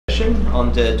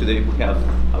And today we have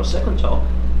our second talk.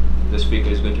 The speaker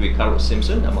is going to be Carlos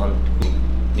Simpson, a man who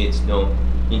needs no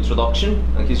introduction,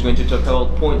 and he's going to talk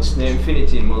about points near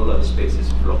infinity in modular spaces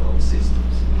of local systems.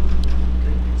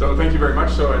 So thank you very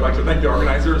much. So I'd like to thank the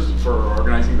organizers for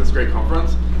organizing this great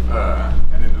conference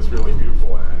and in this really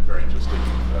beautiful and very interesting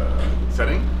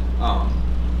setting.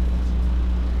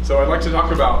 So I'd like to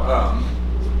talk about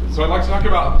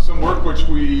some work which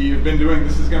we've been doing.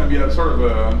 This is going to be a sort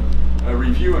of a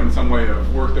review in some way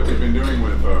of work that we've been doing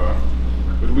with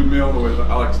Ludmil, with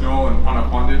Alex Noel and Pranav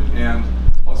Pandit, and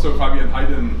also Fabian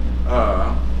Hayden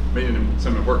made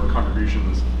some important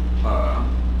contributions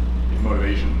in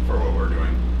motivation for what we're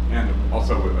doing, and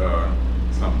also with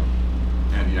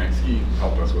Andy Neitzke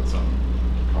helped us with some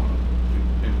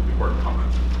important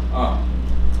comments.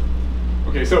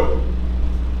 Okay, so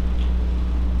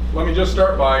let me just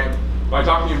start by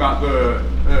talking about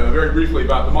very briefly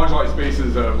about the moduli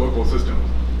spaces of local systems.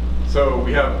 So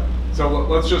we have,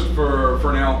 let's just for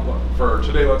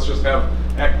today, let's just have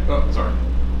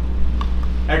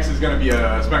X is going to be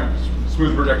a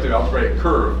smooth projective algebraic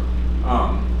curve.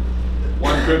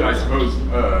 One could, I suppose,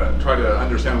 try to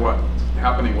understand what's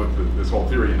happening with this whole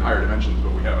theory in higher dimensions,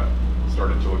 but we haven't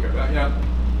started to look at that yet.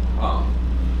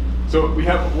 So we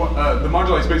have the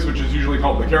moduli space, which is usually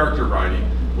called the character variety,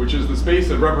 which is the space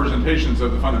of representations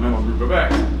of the fundamental group of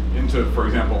X into, for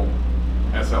example,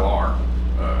 SLR,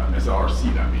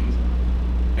 SLRC that means,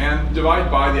 and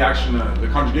divide by the action, the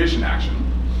conjugation action.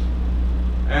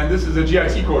 And this is a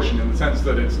GIC quotient in the sense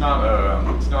that it's not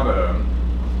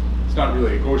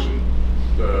really a quotient.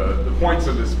 The points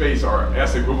of this space are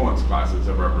S equivalence classes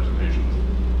of representations.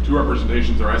 Two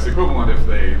representations are S equivalent if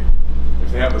they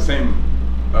have the same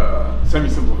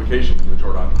semi-simplification in the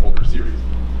Jordan-Holder series.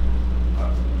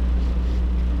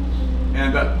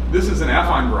 And this is an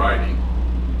affine variety.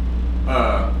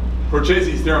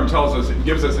 Procesi's theorem tells us, it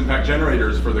gives us, in fact,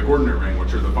 generators for the coordinate ring,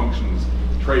 which are the functions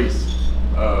trace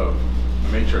of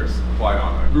a matrix applied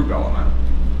on a group element.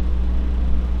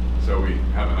 So we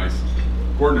have a nice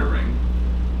coordinate ring.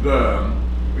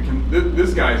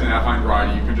 This guy is an affine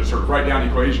variety. You can just sort of write down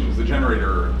equations. The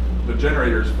generators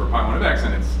for pi1 of x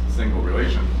and its single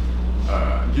relation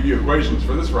give you equations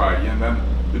for this variety, and then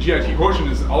the GIT quotient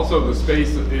is also the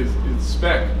space is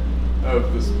spec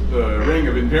of the ring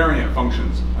of invariant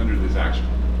functions under this action.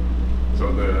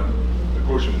 So the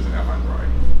quotient is an affine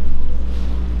variety.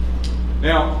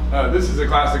 Now, this is a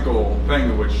classical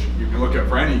thing which you can look at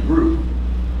for any group.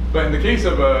 But in the case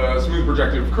of a smooth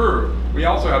projective curve, we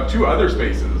also have two other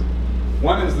spaces.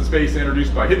 One is the space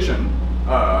introduced by Hitchin,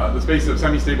 the space of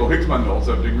semi-stable Higgs bundles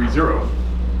of degree 0.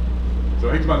 So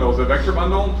Higgs bundle is a vector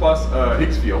bundle plus a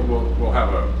Higgs field. We'll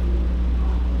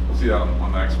see that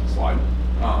on the next slide.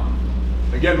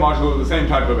 Again, modulo the same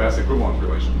type of S equivalence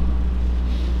relation.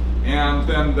 And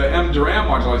then the M Durand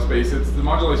moduli space, it's the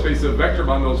moduli space of vector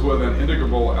bundles with an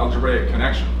integrable algebraic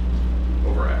connection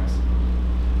over X.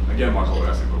 Again, modulo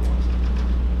S equivalence.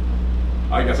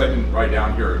 I guess I didn't write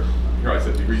down here I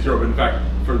said degree 0, but in fact,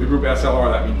 for the group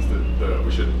SLR, that means that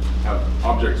we should have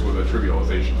objects with a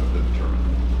trivialization of the determinant.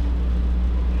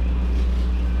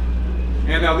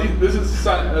 And now this is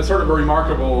a sort of a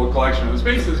remarkable collection of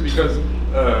spaces because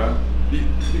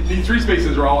these three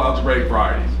spaces are all algebraic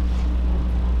varieties,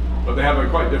 but they have a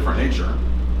quite different nature.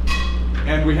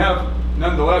 And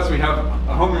nonetheless, we have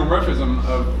a homeomorphism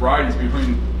of varieties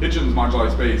between Hitchin's moduli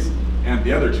space and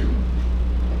the other two.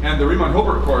 And the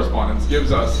Riemann-Hilbert correspondence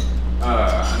gives us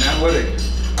an analytic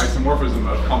isomorphism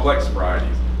of complex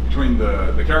varieties between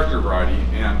the character variety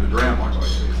and the Durand moduli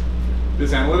space.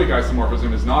 This analytic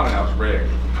isomorphism is not an algebraic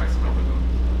isomorphism,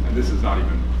 and this is not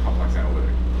even complex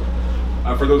analytic.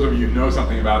 For those of you who know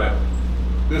something about it,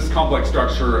 this complex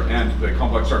structure and the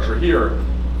complex structure here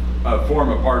form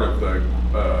a part of the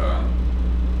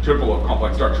triple of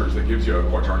complex structures that gives you a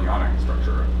quaternionic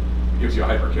structure. It gives you a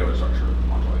hyperkähler structure of the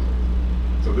moduli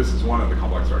space. So this is one of the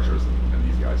complex structures, and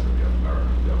these guys are the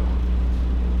other one.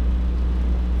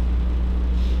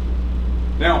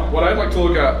 Now, what I'd like to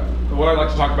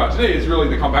talk about today is really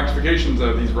the compactifications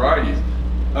of these varieties.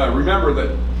 Remember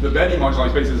that the Betti moduli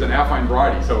space is an affine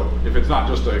variety, so if it's not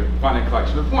just a finite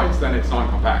collection of points, then it's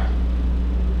non-compact.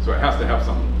 So it has to have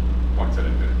some points at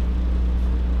infinity.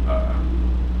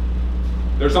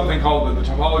 There's something called, that the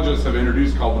topologists have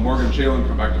introduced, called the Morgan-Shalen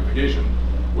compactification,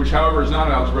 which, however, is not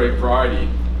an algebraic variety,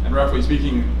 and roughly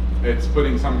speaking, it's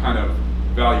putting some kind of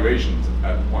valuations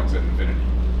at points at infinity.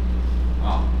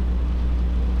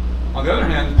 On the other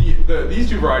hand, these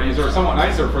two varieties are somewhat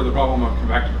nicer for the problem of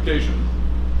compactification.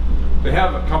 They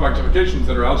have compactifications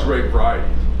that are algebraic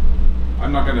varieties.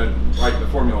 I'm not going to write the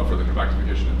formula for the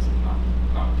compactification, it's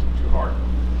not too hard.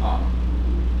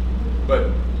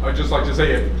 But I'd just like to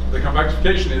say the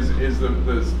compactification is the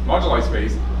moduli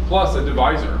space plus a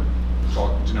divisor, which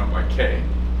I'll denote by K.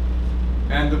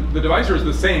 And the divisor is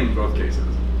the same in both cases.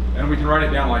 And we can write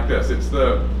it down like this.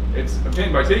 It's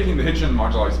obtained by taking the Hitchin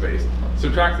moduli space,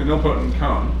 subtract the nilpotent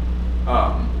cone.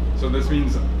 So this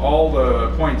means all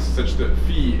the points such that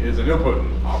phi is a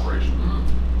nilpotent operation.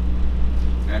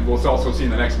 And we'll also see in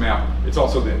the next map, it's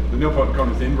also the nilpotent cone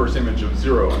is the inverse image of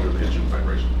 0 under the Hitchin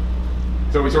vibration.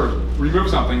 So we sort of remove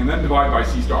something and then divide by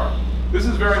C star. This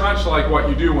is very much like what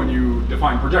you do when you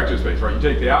define projective space, right? You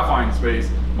take the affine space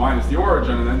minus the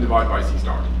origin and then divide by C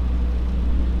star.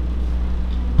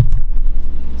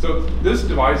 So this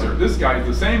divisor, this guy is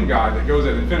the same guy that goes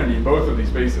at infinity in both of these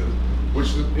spaces,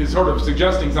 which is sort of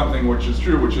suggesting something which is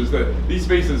true, which is that these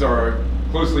spaces are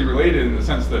closely related in the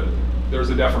sense that there's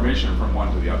a deformation from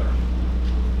one to the other.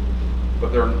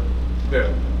 But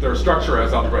their structure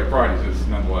as algebraic varieties is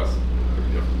nonetheless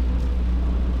pretty different.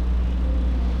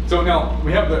 So now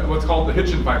we have what's called the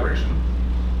Hitchin vibration.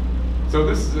 So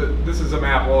this is a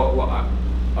map. Well,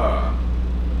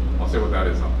 I'll say what that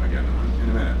is again in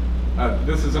a minute.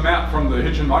 This is a map from the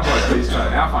Hitchin moduli space to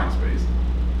an affine space.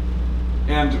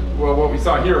 And well, what we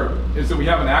saw here is that we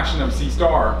have an action of C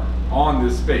star on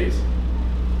this space.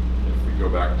 If we go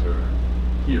back to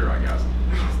here, I guess.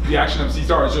 The action of C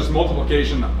star is just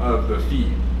multiplication of the phi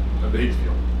of the Higgs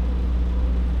field.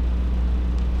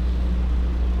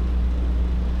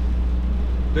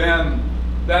 Then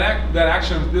that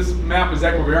action, this map is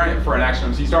equivariant for an action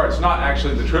of C star. It's not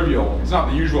actually the trivial, it's not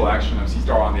the usual action of C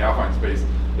star on the affine space.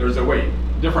 There's a weight.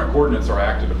 Different coordinates are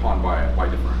acted upon by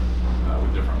different,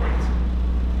 with different weights.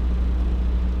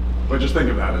 But just think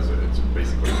of that as it's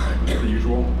basically the same as the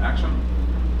usual action.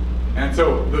 And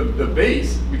so the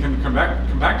base, we can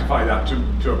compactify that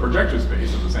to a projective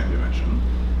space of the same dimension.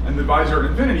 And the divisor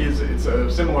at infinity it's a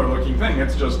similar looking thing.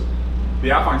 It's just the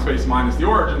affine space minus the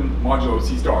origin modulo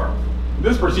C star.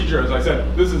 This procedure, as I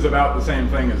said, this is about the same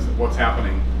thing as what's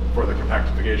happening for the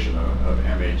compactification of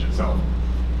MH itself.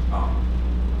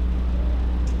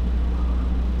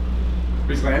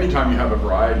 Basically, anytime you have a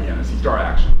variety in a C star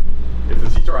action, if the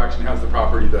C star action has the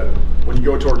property that when you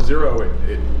go towards 0,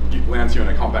 it lands you in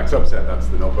a compact subset, that's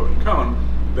the nilpotent cone,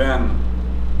 then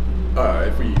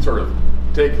if we sort of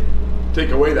take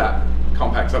away that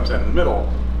compact subset in the middle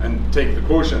and take the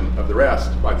quotient of the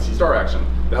rest by the C star action,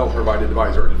 that'll provide a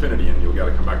divisor at infinity and you'll get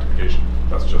a compactification.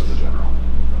 That's just the general.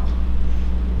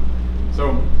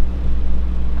 So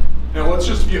now let's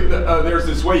just view, there's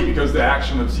this weight because the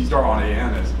action of C star on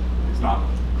AN is not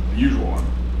the usual one.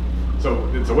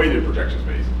 So it's a weighted projection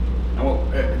space. And well,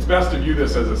 it's best to view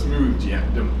this as a smooth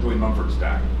Dilley-Mumford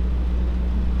stack.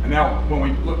 And now when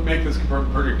we make this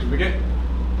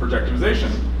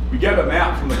projectivization, we get a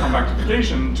map from the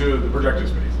compactification to the projective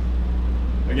space.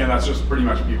 Again, that's just pretty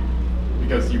much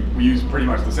because we use pretty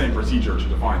much the same procedure to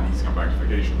define these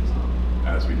compactifications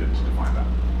as we did to define that.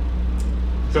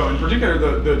 So in particular,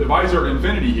 the divisor at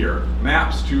infinity here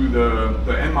maps to the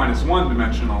n-1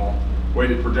 dimensional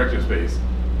weighted projective space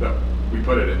that we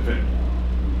put at infinity.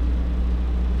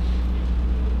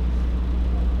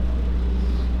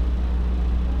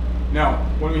 Now,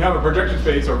 when we have a projective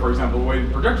space, or for example, a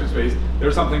weighted projective space,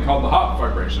 there's something called the Hopf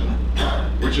vibration,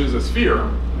 which is a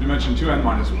sphere, dimension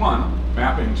 2n-1,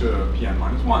 mapping to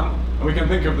Pn-1. And we can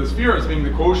think of the sphere as being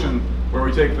the quotient where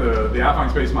we take the affine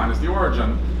space minus the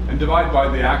origin and divide by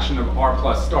the action of r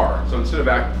plus star. So instead of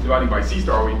dividing by C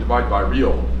star, we divide by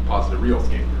positive real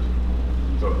scalars.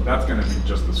 So that's going to be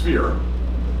just the sphere.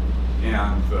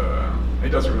 And it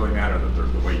doesn't really matter that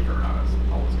there's the weight or not. It's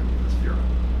always going to be the sphere.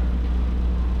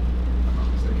 If I'm not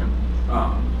mistaken.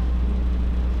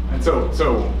 And so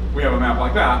we have a map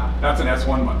like that. That's an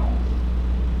S1 bundle.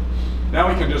 Now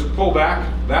we can just pull back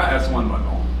that S1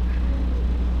 bundle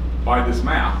by this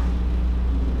map.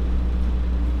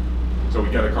 So we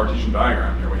get a Cartesian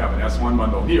diagram here. We have an S1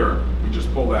 bundle here. We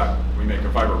just pull that. We make a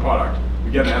fiber product.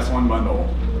 We get an S1 bundle,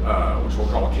 which we'll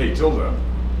call K tilde,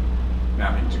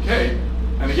 mapping to K.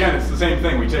 And again, it's the same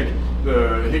thing. We take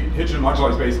the Hitchin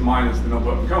moduli space minus the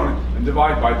nilpotent cone and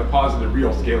divide by the positive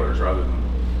real scalars rather than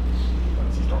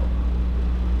C star.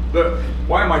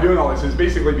 Why am I doing all this? Is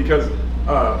basically because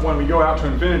when we go out to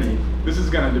infinity, this is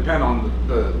going to depend on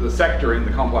the sector in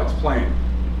the complex plane,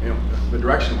 the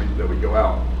direction that we go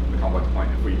out in the complex plane.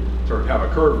 If we sort of have a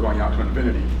curve going out to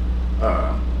infinity,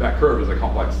 that curve is a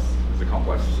complex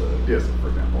disk, for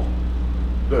example.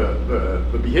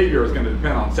 The behavior is going to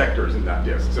depend on sectors in that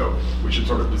disk, so we should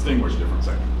sort of distinguish different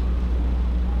sectors.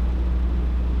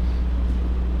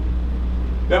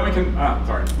 Then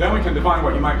we can define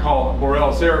what you might call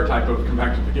Borel-Serre type of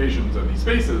compactifications of these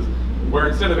spaces, where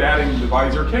instead of adding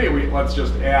divisor k, let's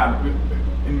just add,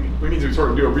 we need to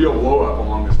sort of do a real blow up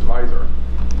along this divisor.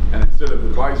 And instead of the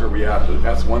divisor, we add the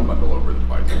S1 bundle over the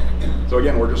divisor. So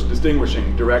again, we're just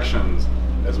distinguishing directions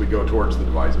as we go towards the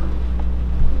divisor.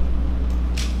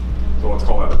 So let's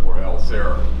call that a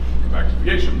Borel-Serre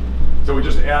compactification. So we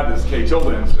just add this k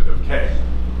tilde instead of k.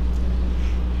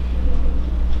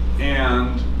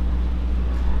 And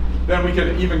then we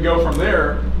can even go from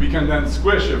there. We can then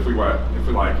squish if we like.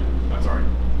 Sorry.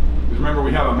 Because remember,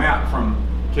 we have a map from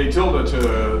k tilde to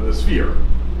the sphere.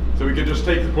 So we could just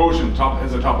take the quotient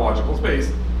as a topological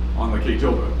space on the k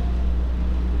tilde.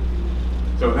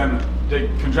 So then,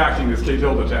 contracting this k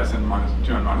tilde to Sn minus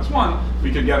 2n minus 1,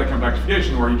 we could get a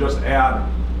compactification where you just add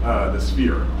the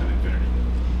sphere at infinity.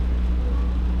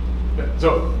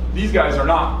 So these guys are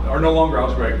no longer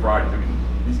algebraic varieties. I mean,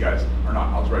 these guys are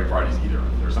not algebraic varieties either.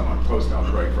 They're somewhat close to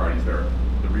algebraic varieties. They're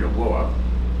the real blow-up.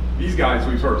 These guys,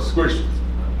 we've sort of squished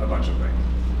a bunch of things.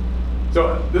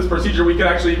 So this procedure, we could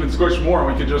actually even squish more,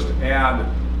 and we could just add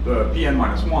the Pn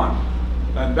minus 1.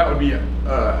 And that would be,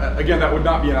 again, that would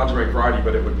not be an algebraic variety,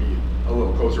 but it would be a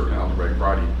little closer to an algebraic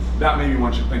variety. That maybe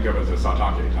one should think of as a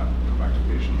Satake type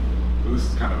compactification. So this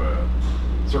is kind of a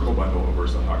circle bundle over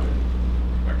Satake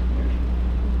compactification.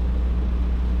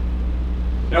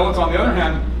 Now let's, on the other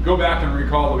hand, go back and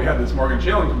recall that we had this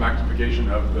Morgan-Chalin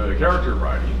compactification of the character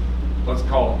variety. Let's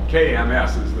call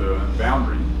KMS as the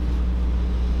boundary.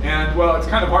 And well, it's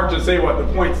kind of hard to say what the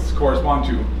points correspond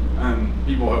to, and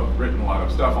people have written a lot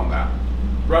of stuff on that.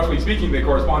 Roughly speaking, they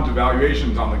correspond to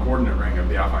valuations on the coordinate ring of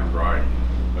the affine variety,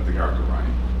 of the character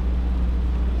variety.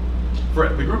 For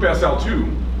the group SL2,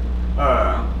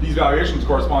 these valuations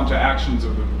correspond to actions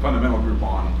of the fundamental group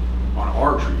on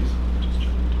R trees.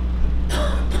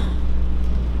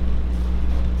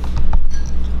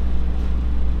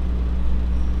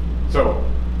 So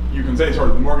you can say sort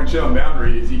of the Morgan-Chalin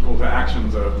boundary is equal to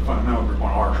actions of the fundamental group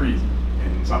on R trees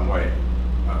in some way.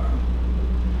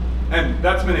 And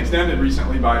that's been extended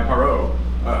recently by Parot,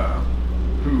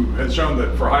 who has shown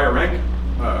that for higher rank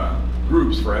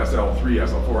groups, for SL3,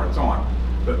 SL4, and so on,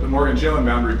 that the Morgan-Chalin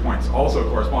boundary points also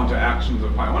correspond to actions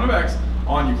of pi1 of x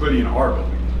on Euclidean R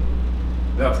building.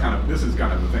 This is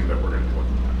kind of the thing that we're going to be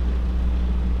looking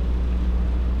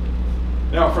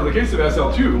at. Now, for the case of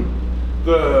SL2,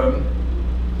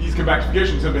 these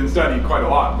compactifications have been studied quite a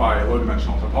lot by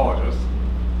low-dimensional topologists.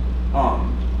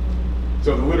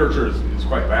 So the literature is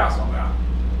quite vast on that.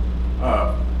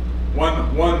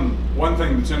 One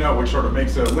thing to note, which sort of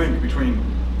makes a link between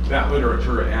that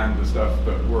literature and the stuff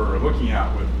that we're looking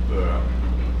at with the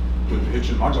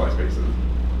Hitchin moduli spaces,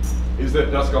 is that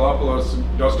Daskalopoulos,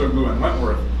 Dostoglu, and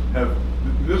Wentworth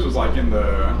this was like in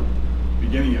the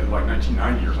beginning of like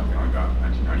 1990 or something like that,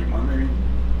 1991 maybe.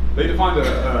 They defined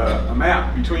a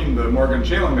map between the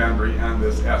Morgan-Chalin boundary and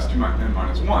this S2n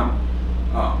minus 1.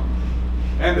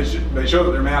 And they show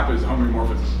that their map is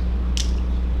homomorphism.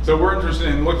 So we're interested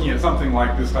in looking at something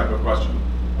like this type of question.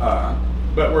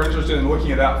 But we're interested in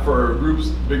looking at that for groups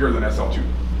bigger than SL2.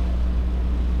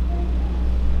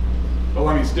 But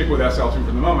let me stick with SL2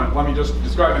 for the moment. Let me just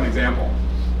describe an example.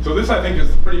 So this, I think,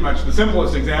 is pretty much the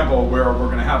simplest example where we're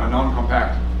going to have a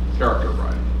non-compact character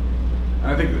variety.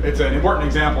 And I think it's an important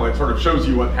example. It sort of shows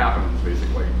you what happens,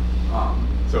 basically.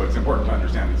 So it's important to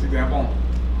understand this example.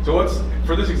 So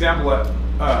for this example,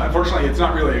 unfortunately, it's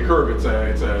not really a curve. It's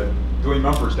a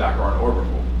Deligne-Mumford stack or an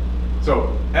orbital.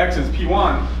 So x is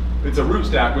P1. It's a root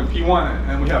stack with P1,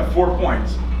 and we have 4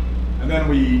 points. And then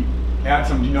we add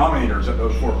some denominators at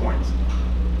those 4 points.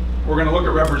 We're going to look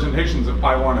at representations of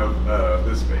pi1 of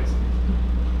this space.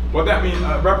 What that means,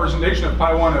 a representation of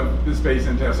pi1 of this space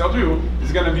into SL2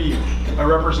 is going to be a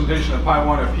representation of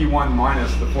pi1 of P1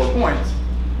 minus the 4 points,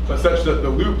 but such that the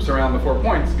loops around the 4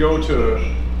 points go to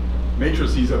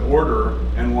matrices of order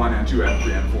n1, n2,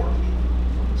 n3,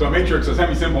 n4. So a matrix, a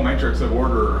semi-simple matrix of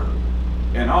order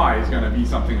ni is going to be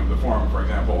something of the form, for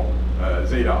example,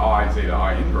 zeta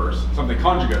I inverse, something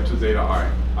conjugate to zeta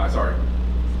I, sorry,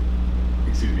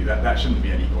 excuse me, that shouldn't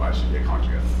be an equal, that should be a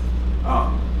conjugate.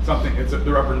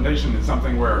 The representation is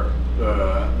something where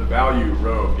the value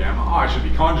rho of gamma I should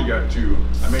be conjugate to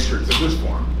a matrix of this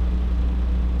form,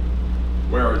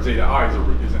 where zeta I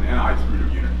is an nth root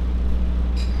of unity.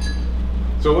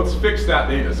 So let's fix that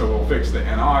data. So we'll fix the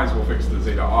ni's, we'll fix the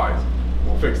zeta i's,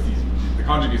 we'll fix the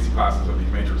conjugacy classes of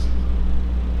these matrices.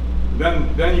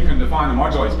 Then you can define a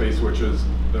moduli space, which is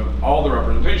all the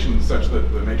representations such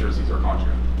that the matrices are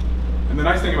conjugate. And the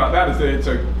nice thing about that is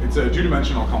that it's a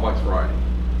two-dimensional complex variety.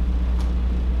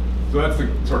 So that's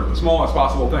sort of the smallest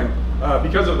possible thing.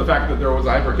 Because of the fact that there was a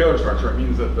hyperkähler structure, it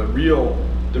means that the real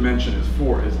dimension is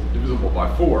divisible by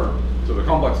 4, so the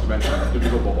complex dimension is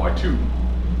divisible by 2.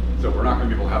 So we're not going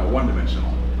to be able to have a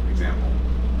one-dimensional example.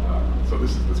 So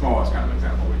this is the smallest kind of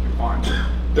example we can find.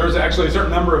 There's actually a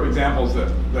certain number of examples that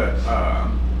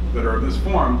are of this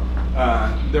form.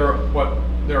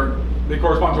 They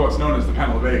correspond to what's known as the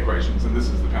Penalove equations, and this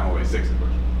is the Penalove-6 equation.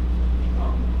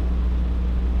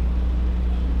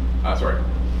 I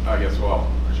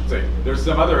should say, there's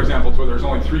some other examples where there's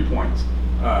only 3 points,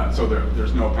 so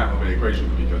there's no Penalove equation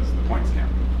because the points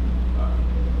can't.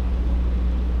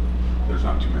 There's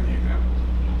not too many examples.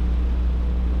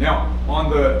 Now, on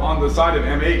the side of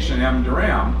MH and M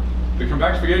Duram, the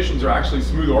compactifications are actually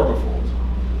smooth orbifolds,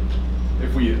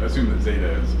 if we assume that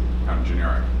zeta is kind of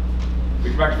generic. The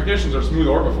compactifications are smooth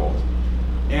orbifolds,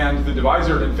 and the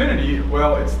divisor at infinity,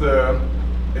 well, it's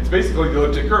basically the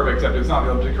elliptic curve, except it's not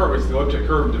the elliptic curve, it's the elliptic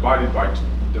curve divided by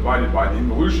the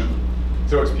involution.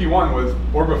 So it's P1 with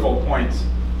orbifold points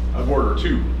of order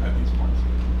 2 at these points.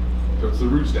 So it's the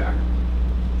root stack.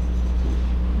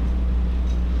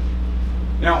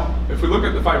 Now, if we look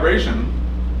at the fibration,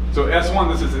 so S1,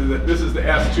 this is the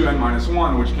S2n minus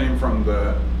 1, which came from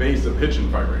the base of Hitchin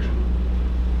fibration.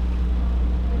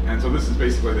 And so this is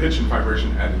basically the Hitchin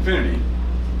fibration at infinity.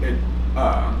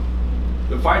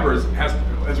 The fibers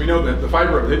as we know that the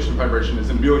fiber of the Hitchin fibration is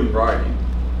in abelian variety.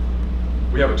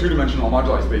 We have a 2-dimensional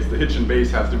moduli space. The Hitchin base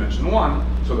has dimension 1,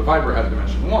 so the fiber has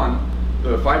dimension 1.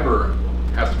 The fiber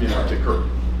has to be an elliptic curve.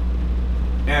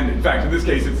 And in fact, in this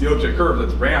case, it's the elliptic curve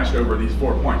that's branched over these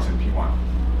 4 points in P1.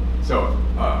 So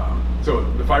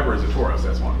the fiber is a torus,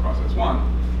 S1 cross S1.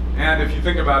 And if you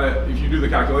think about it, if you do the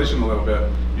calculation a little bit,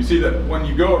 you see that when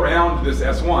you go around this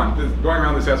S1, going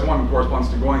around this S1 corresponds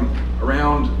to going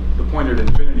around the point at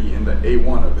infinity in the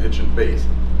A1 of the Hitchin base.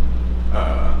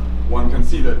 One can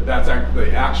see that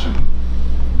the action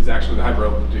is actually the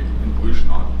hyperelliptic involution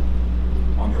on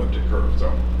the elliptic curve.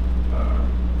 So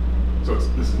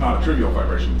this is not a trivial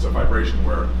fibration. It's a fibration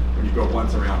where when you go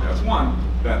once around S1,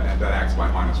 that acts by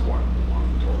 -1 on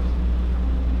the torus.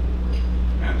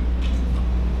 And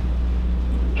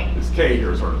this K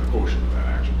here is sort of the quotient of that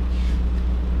action.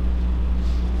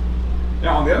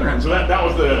 Now on the other hand, so that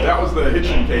was the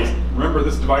Hitchin case. Remember,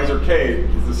 this divisor K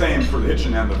is the same for the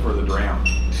Hitchin and for the Duram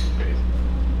case.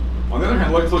 On the other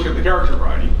hand, let's look at the character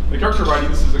variety. The character variety,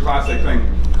 this is a classic thing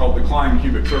called the Klein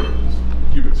cubic surface.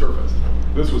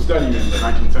 This was studied in the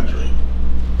 19th century.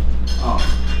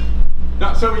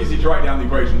 Not so easy to write down the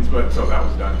equations, but so that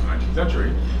was done in the 19th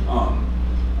century. I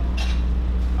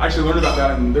actually learned about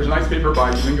that, and there's a nice paper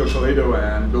by Domingo Toledo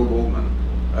and Bill Goldman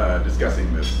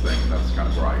discussing this thing. That's kind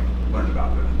of where I learned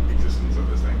about the existence of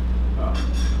this thing.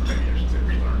 Maybe I should say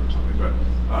relearned or something. But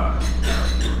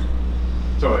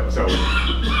so if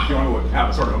you want to have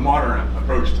a sort of a modern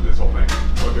approach to this whole thing,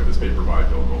 look at this paper by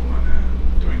Bill Goldman and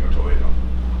Domingo Toledo.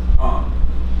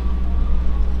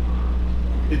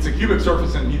 It's a cubic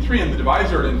surface in P3, and the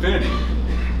divisor at infinity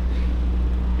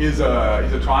is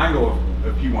a triangle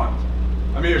of P1s.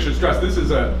 I mean, I should stress this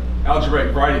is an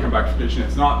algebraic variety compactification.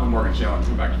 It's not the Morgan-Shalin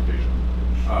compactification.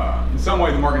 In some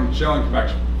way, the Morgan-Shalin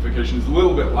compactification is a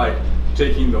little bit like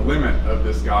taking the limit of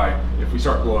this guy if we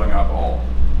start blowing up all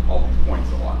these points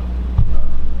a lot.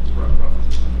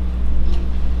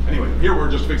 Anyway, here we're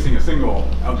just fixing a single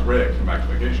algebraic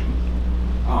compactification.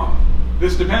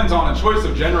 This depends on a choice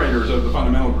of generators of the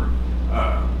fundamental group.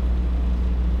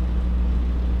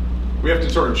 We have to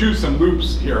sort of choose some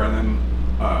loops here, and then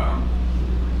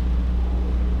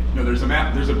there's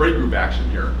a break group action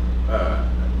here.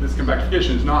 This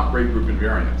compactification is not break group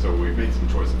invariant, so we've made some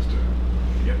choices to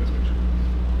get this picture.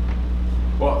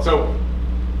 Well, so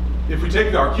if we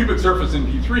take our cubic surface in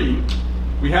P3,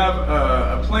 we have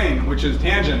a plane which is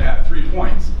tangent at 3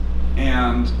 points,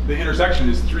 and the intersection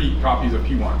is 3 copies of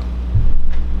P1.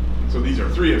 So these are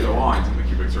 3 of the lines in the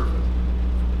cubic surface.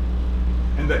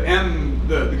 And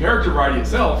the character variety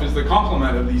itself is the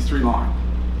complement of these 3 lines.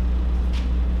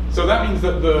 So that means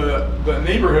that the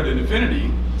neighborhood at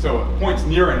infinity, so points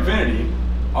near infinity,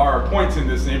 are points in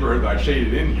this neighborhood that I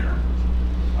shaded in here.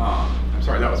 I'm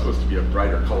sorry, that was supposed to be a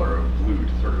brighter color of blue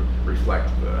to sort of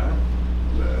reflect the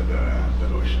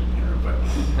ocean here, but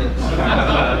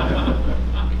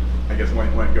I guess when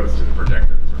it goes to the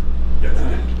projector, it sort of gets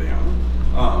it into the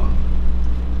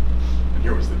and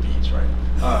here was the beach, right?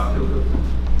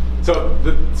 So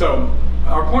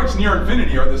our points near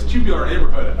infinity are this tubular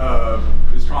neighborhood of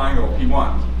this triangle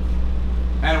P1.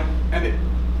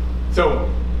 So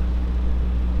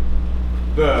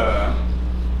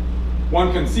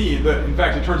one can see that, in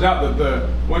fact, it turns out that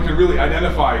one can really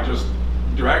identify just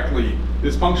directly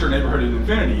this puncture neighborhood at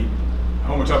infinity,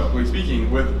 homotopically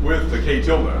speaking, with the K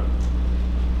tilde.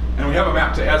 and we have a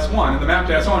map to S1, and the map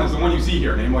to S1 is the one you see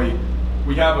here. Namely,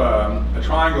 we have a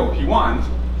triangle P1, so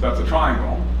that's a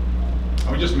triangle,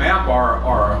 and we just map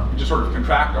we just sort of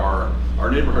contract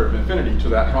our neighborhood of infinity to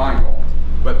that triangle,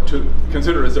 but to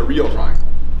consider it as a real triangle.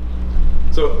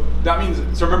 So that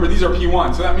means, so remember these are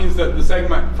P1, so that means that the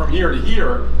segment from here to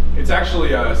here, it's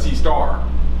actually a C star.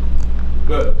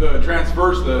 The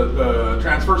transverse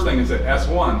thing is at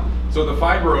S1, so the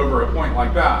fiber over a point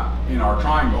like that in our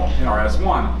triangle, in our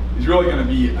S1, is really going to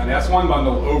be an S1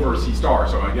 bundle over C star,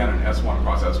 so again an S1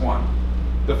 cross S1.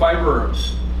 The fiber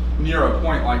near a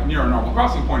point, like near a normal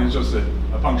crossing point, is just a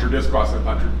puncture disk cross a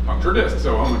puncture disk,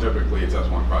 so homotypically it's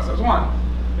S1 cross S1.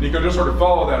 And you can just sort of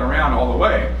follow that around all the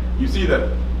way. You see that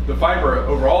the fiber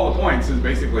over all the points is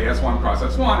basically S1 cross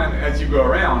S1, and as you go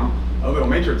around a little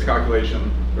matrix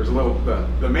calculation, there's a little,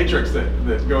 the matrix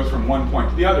that goes from one point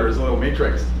to the other is a little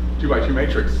matrix, 2 by 2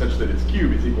 matrix, such that its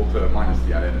cube is equal to minus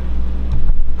the identity.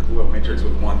 There's a little matrix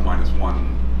with 1, minus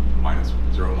 1, minus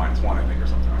 0, minus 1, I think, or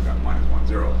something like that, minus 1,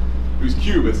 0, whose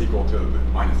cube is equal to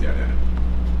minus the identity.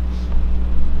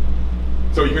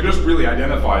 So you can just really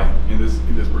identify, in this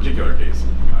particular case,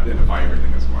 you can identify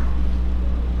everything that's going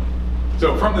on.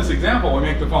 So from this example, we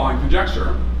make the following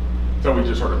conjecture. So we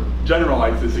just sort of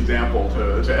generalize this example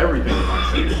to everything we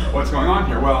might say. What's going on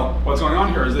here? Well, what's going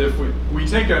on here is that if we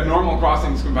take a normal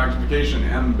crossings compactification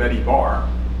M Betty bar,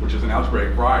 which is an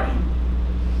algebraic variety,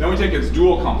 then we take its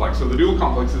dual complex. So the dual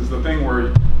complex is the thing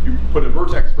where you put a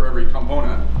vertex for every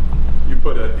component, you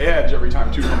put an edge every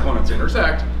time 2 components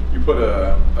intersect, you put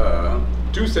a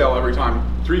 2 cell every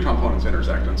time 3 components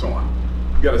intersect, and so on.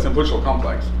 You got a simplicial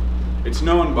complex. It's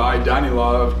known by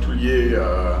Danilov,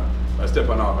 Toulier,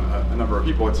 Stepanov, and a number of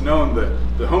people. It's known that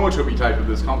the homotopy type of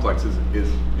this complex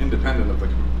is independent of the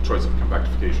choice of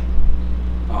compactification.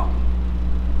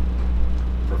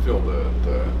 For Phil,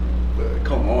 the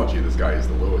cohomology of this guy is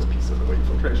the lowest piece of the weight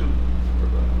filtration for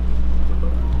the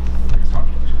Higgs top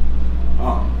structure.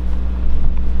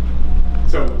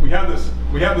 So we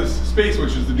have this space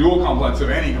which is the dual complex of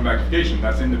any compactification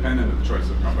that's independent of the choice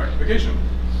of compactification.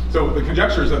 So the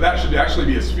conjecture is that should actually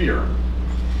be a sphere.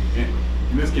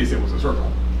 In this case, it was a circle.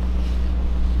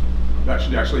 That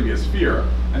should actually be a sphere.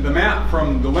 And the map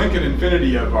from the Lincoln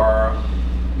infinity of our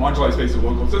moduli space of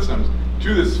local systems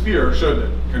to this sphere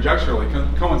should conjecturally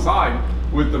coincide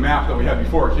with the map that we had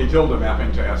before, k tilde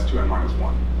mapping to S2n minus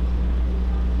 1.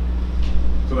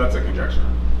 So that's a conjecture.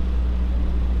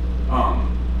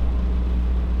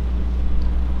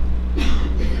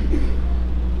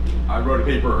 I wrote a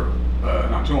paper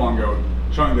not too long ago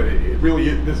showing that it really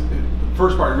is, the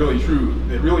first part really true.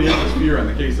 It really is a sphere in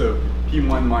the case of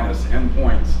P1 minus n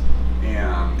points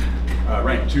and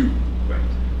rank 2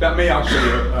 things. That may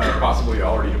actually possibly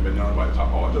already have been known by the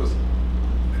topologists.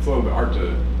 It's a little bit hard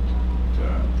to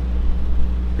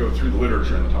go through the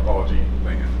literature in the topology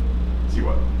thing and see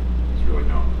what is really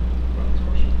known about this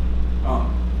question.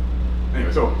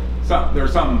 Anyway, so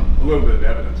there's a little bit of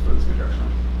evidence for this conjecture.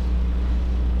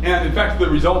 And in fact, the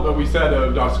result that we said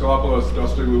of Daskalopoulos,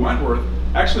 Dostoglu, Wentworth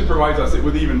actually provides us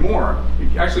with even more.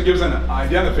 It actually gives an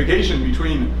identification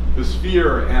between the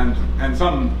sphere and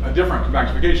a different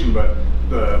compactification, but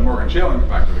the Morgan-Shalin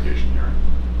compactification here.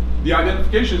 The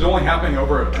identification is only happening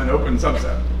over an open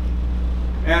subset.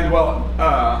 And well,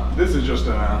 this is just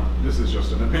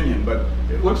an opinion, but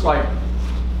it looks like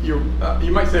you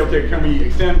might say, okay, can we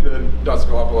extend the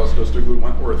Daskalopoulos, Dostoglu,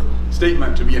 Wentworth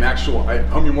statement to be an actual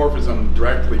homeomorphism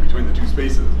directly between the two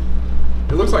spaces?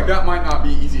 It looks like that might not be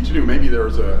easy to do. Maybe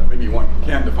maybe one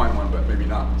can define one, but maybe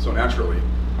not so naturally.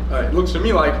 It looks to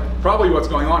me like probably what's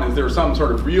going on is there's some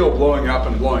sort of real blowing up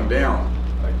and blowing down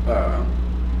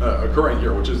occurring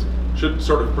here, which should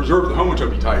sort of preserve the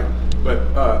homotopy type, but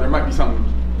there might be some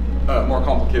more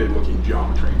complicated looking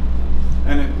geometry.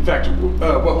 And in fact,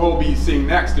 what we'll be seeing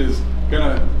next is going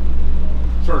to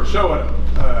sort of show it.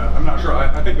 I'm not sure.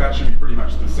 I think that should be pretty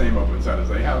much the same open set as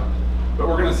they have. But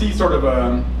we're going to see sort of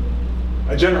a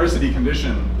genericity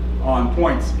condition on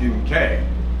points in K,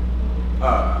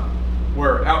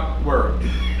 where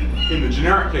in the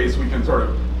generic case we can sort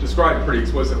of describe pretty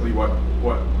explicitly what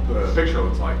the picture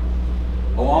looks like.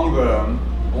 Along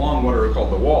what are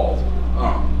called the walls,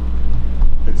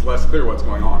 it's less clear what's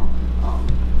going on.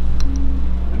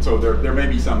 And so there may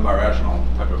be some birational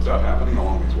type of stuff happening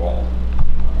along these walls.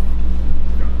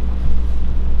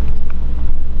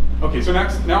 Okay, so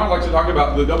now I'd like to talk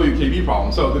about the WKB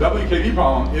problem. So the WKB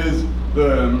problem is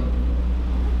the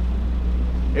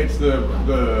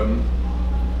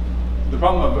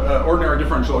problem of ordinary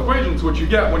differential equations, which you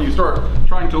get when you start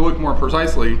trying to look more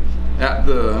precisely at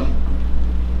the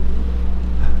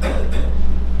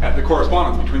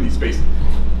correspondence between these spaces.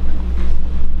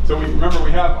 So remember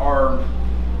we have our,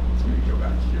 let me go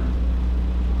back here.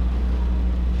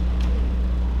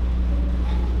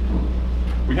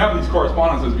 We have these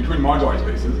correspondences between moduli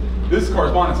spaces. This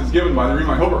correspondence is given by the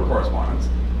Riemann-Hilbert correspondence.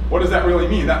 What does that really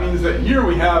mean? That means that here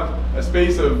we have a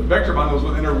space of vector bundles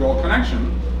with integral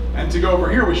connection, and to go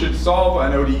over here we should solve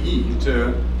an ODE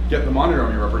to get the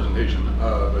monodromy representation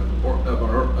of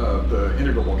the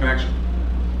integrable connection.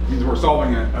 It means we're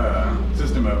solving a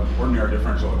system of ordinary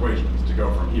differential equations to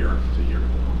go from here to here.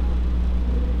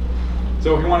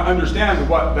 So if we want to understand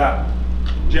what that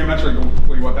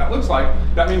geometrically what that looks like,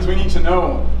 that means we need to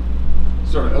know,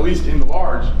 sort of at least in the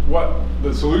large, what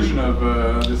the solution of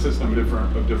the system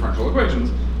of differential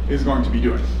equations is going to be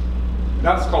doing.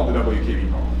 That's called the WKB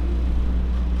problem.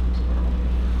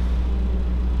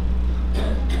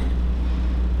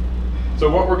 So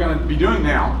what we're going to be doing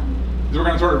now is we're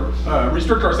going to sort of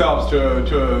restrict ourselves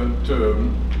to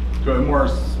a more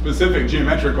specific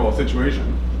geometrical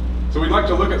situation. So we'd like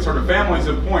to look at sort of families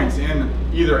of points in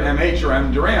either MH or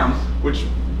M Durham, which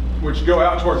go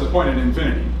out towards the point at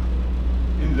infinity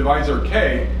in the divisor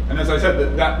K. And as I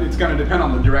said, that it's going to depend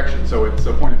on the direction. So it's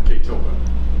a point of K tilde.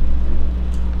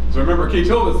 So remember, K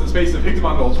tilde is the space of Higgs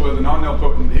bundles with a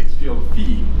non-nilpotent Higgs field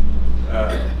phi.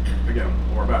 Again,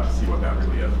 we're about to see what that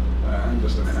really is in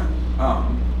just a minute.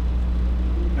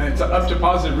 And it's up to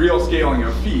positive real scaling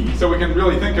of phi. So we can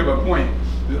really think of a point,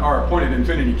 our point at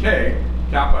infinity K,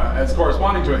 kappa, as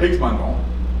corresponding to a Higgs bundle,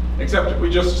 except we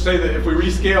just say that if we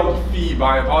rescaled phi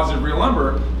by a positive real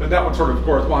number, then that would sort of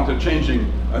correspond to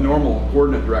changing a normal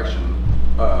coordinate direction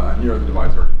near the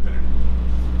divisor at infinity.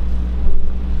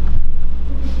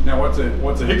 Now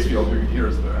what's a Higgs field?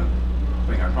 Here's the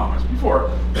thing I promised before.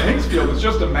 The Higgs field is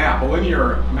just a map, a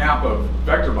linear map of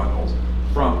vector bundles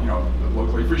from,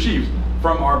 locally free sheaves,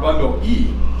 from our bundle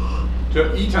E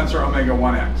to E tensor omega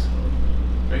 1x.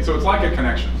 Okay, so it's like a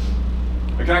connection.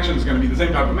 A connection is going to be the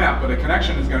same type of map, but a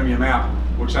connection is going to be a map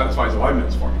which satisfies the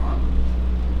Leibniz formula.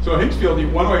 So a Higgs field,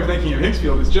 one way of thinking of Higgs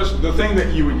field is just the thing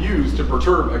that you would use to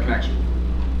perturb a connection.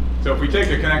 So if we take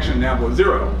a connection nabla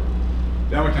 0,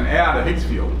 then we can add a Higgs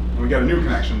field, and we get a new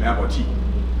connection nabla t.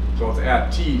 So let's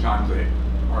add t times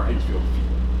our Higgs field phi.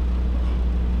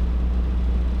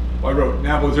 Well, I wrote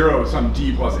nabla 0 is some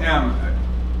d plus m.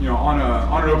 On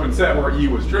an open set where E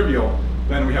was trivial,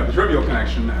 then we have the trivial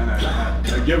connection, and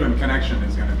a given connection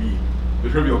is going to be the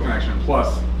trivial connection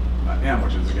plus m,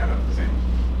 which is again the same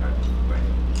type of thing.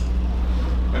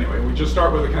 Anyway, we just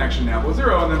start with a connection nabla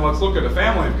 0, and then let's look at a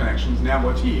family of connections,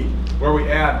 nabla t, where we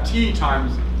add t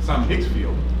times some Higgs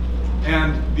field.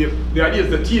 And the idea is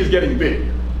that t is getting big.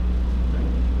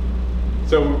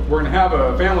 So we're going to have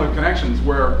a family of connections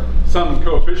where some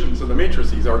coefficients of the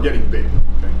matrices are getting big.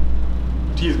 Okay?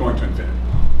 T is going to infinity.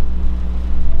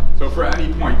 So for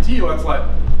any point t, let's let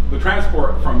the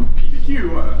transport from P to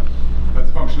Q as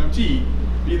a function of t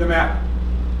be the map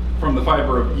from the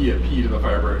fiber of E at P to the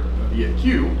fiber of E at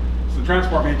Q. It's the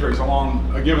transport matrix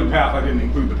along a given path. I didn't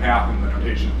include the path in the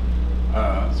notation.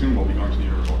 Soon we'll be going to the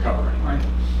universal cover anyway.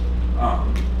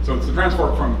 So it's the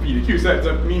transport from P to Q. So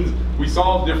that means we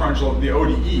solve differential the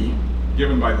ODE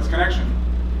given by this connection.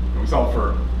 And we solve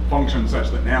for functions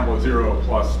such that nabla 0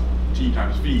 plus t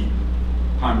times phi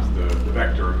times the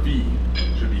vector v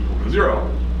should be equal to 0.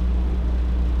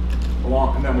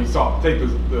 And then we take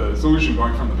the solution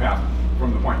going from the path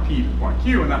from the point P to the point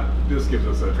Q, and this gives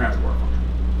us a transport function.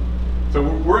 So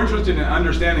we're interested in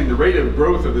understanding the rate of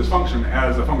growth of this function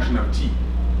as a function of t.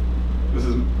 This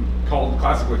is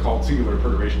classically called singular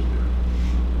perturbation theory.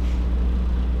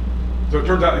 So it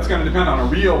turns out it's going to depend on a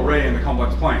real ray in the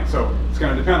complex plane. So it's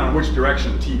going to depend on which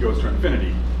direction t goes to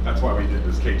infinity. That's why we did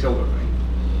this k tilde thing.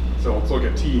 So let's look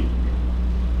at t.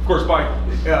 Of course,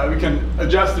 we can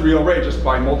adjust the real rate just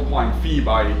by multiplying phi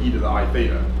by e to the I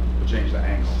theta to change the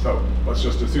angle. So let's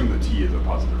just assume that t is a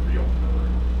positive real number.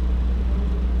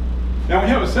 Now we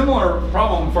have a similar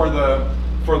problem for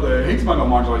the Higgs bundle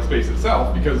moduli space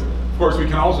itself, because of course we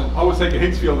can also always take a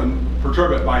Higgs field and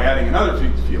perturb it by adding another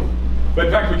Higgs field. But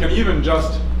in fact, we can even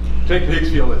just take the Higgs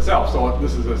field itself. So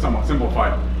this is a somewhat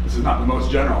simplified. This is not the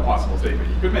most general possible statement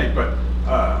you could make, but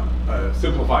a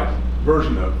simplified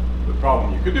version of the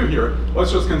problem you could do here.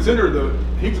 Let's just consider the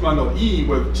Higgs bundle E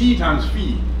with t times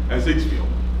phi as Higgs field.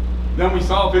 Then we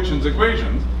solve Hitchin's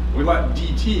equations. We let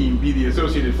dt be the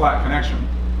associated flat connection.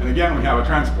 And again, we have a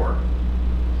transport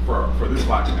for this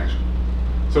flat connection.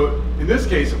 So in this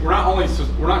case, we're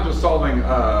not just solving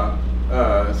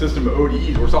a system of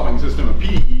ODEs, we're solving a system of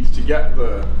PDEs to get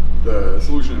the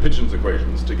solution of Hitchin's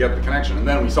equations, to get the connection. And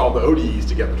then we solve the ODEs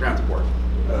to get the transport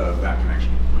of that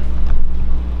connection.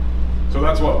 So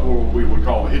that's what we would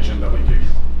call the Hitchin WKB.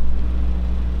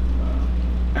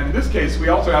 And in this case, we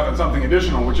also have something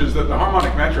additional, which is that the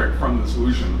harmonic metric from the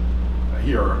solution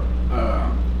here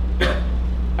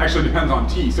actually depends on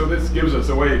t. So this gives us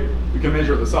a way we can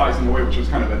measure the size in a way which is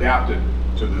kind of adapted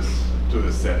to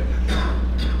this setting.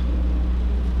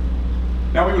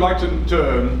 Now we would like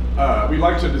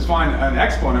to define an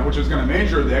exponent which is going to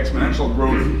measure the exponential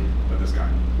growth of this guy.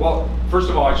 Well, first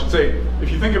of all, I should say,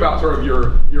 if you think about sort of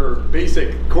your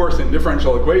basic course in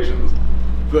differential equations,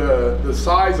 the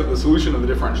size of the solution of the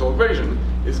differential equation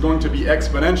is going to be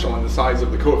exponential in the size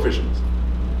of the coefficients,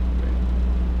 okay,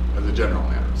 as a general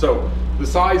matter. So the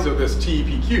size of this t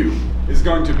pq is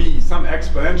going to be some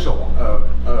exponential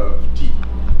of t.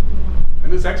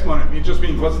 And this exponent, it just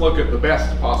means let's look at the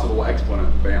best possible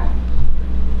exponent bound.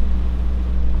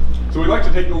 So we'd like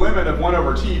to take the limit of 1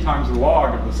 over t times the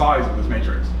log of the size of this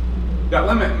matrix. That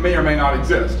limit may or may not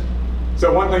exist.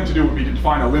 So one thing to do would be to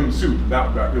define a lim sup.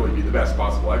 That would really be the best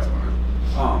possible exponent.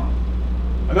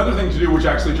 Another thing to do, which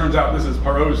actually turns out this is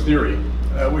Parot's theory,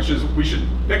 which is we should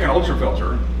pick an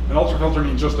ultrafilter. An ultrafilter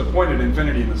means just a point at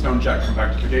infinity in the Stone-Check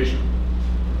compactification.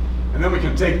 And then we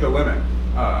can take the limit.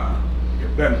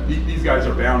 Then these guys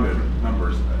are bounded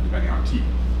numbers depending on t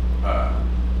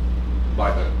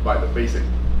by the basic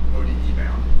ODE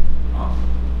bound.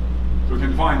 So we can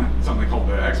define something called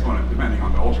the exponent depending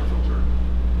on the ultrafilter.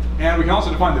 And we can also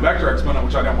define the vector exponent,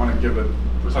 which I don't want to give a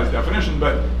precise definition,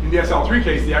 but in the SL3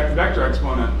 case, the vector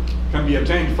exponent can be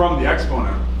obtained from the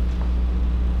exponent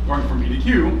going from p to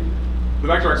q. The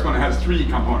vector exponent has 3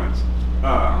 components.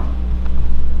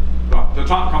 The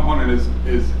top component is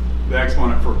the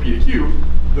exponent for p to q.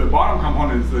 The bottom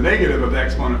component is the negative of the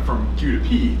exponent from q to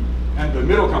p. And the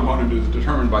middle component is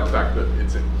determined by the fact that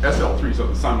it's in SL3, so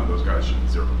the sum of those guys should be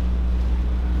 0.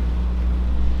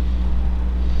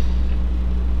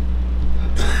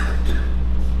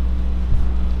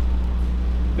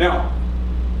 Now,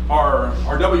 our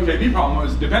WKB problem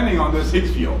is depending on this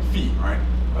Higgs field, phi, right?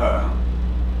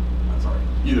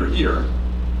 Either here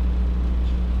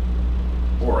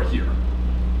or here.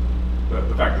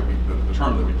 The fact that the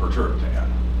term that we perturbed to add.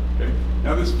 Okay.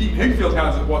 Now this Higgs field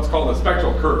has what's called a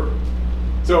spectral curve.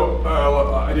 So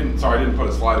I didn't put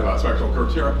a slide about spectral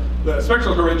curves here. The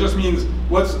spectral curve, it just means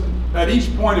at each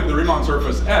point of the Riemann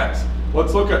surface x,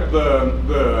 let's look at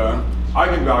the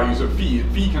eigenvalues of phi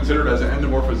considered as an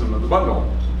endomorphism of the bundle.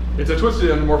 It's a twisted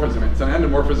endomorphism. It's an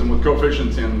endomorphism with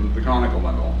coefficients in the canonical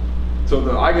bundle. So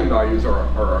the eigenvalues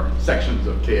are sections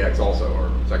of kx also,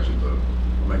 or sections of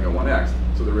omega 1x.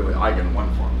 So they're really eigen one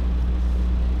form.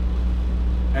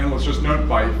 And let's just note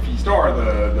by phi star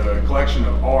the collection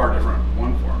of r different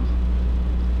one forms.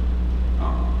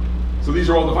 So these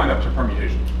are all defined up to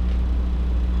permutations.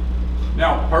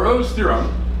 Now, Parot's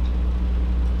theorem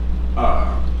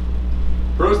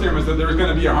is that there's going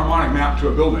to be a harmonic map to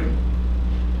a building.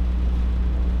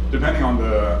 Depending on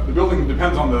the building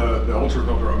depends on the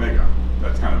ultrafilter omega.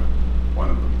 That's kind of one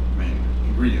of the main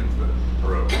ingredients that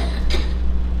Parot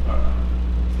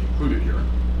included here.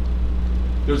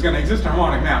 There's going to exist a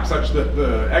harmonic map such that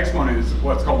the exponent is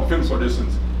what's called the Finsler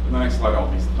distance. In the next slide, I'll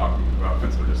be talking about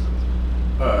Finsler distance.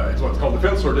 It's what's called the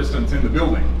Finsler distance in the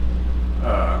building.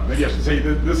 Maybe I should say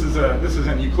that this is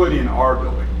an Euclidean R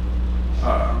building,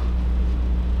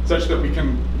 such that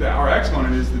our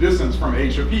exponent is the distance from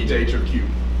h of p to h of q.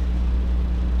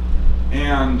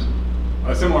 And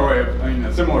a similar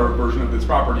version of this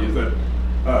property is that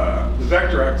the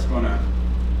vector exponent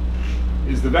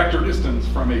is the vector distance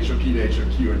from h of p to h of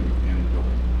q in the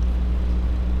building.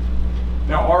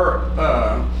 Now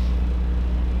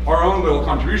our own little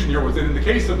contribution here was that in the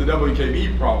case of the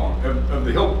WKB problem, of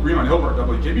the Riemann-Hilbert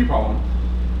WKB problem,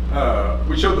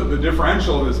 we showed that the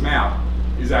differential of this map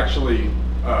is actually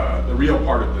the real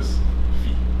part of this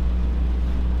phi.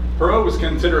 Parot was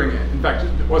considering, in fact,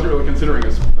 it wasn't really considering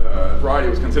a variety,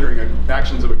 it was considering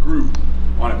actions of a group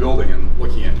on a building and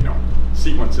looking at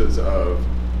sequences of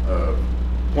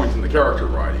points in the character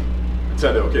variety, and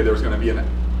said, okay, there's going to be a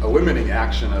limiting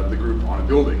action of the group on a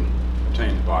building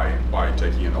obtained by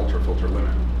taking an ultrafilter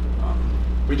limit.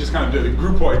 We just kind of did a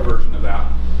groupoid version of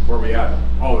that, where we had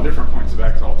all the different points of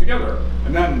x all together,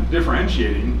 and then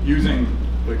differentiating using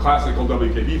the classical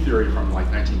WKB theory from like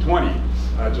 1920,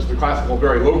 just the classical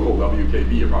very local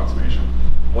WKB approximation,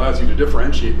 allows you to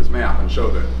differentiate this map and show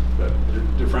that the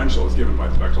differential is given by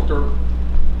the spectral curve.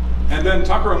 And then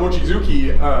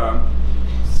Takara-Mochizuki,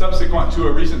 subsequent to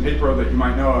a recent paper that you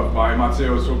might know of by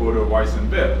Matseo, Swoboda, Weiss, and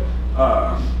Bitt,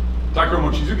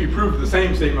 Takara-Mochizuki proved the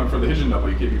same statement for the Hisian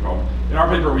WKB problem. In our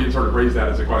paper, we had sort of raised that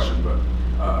as a question, but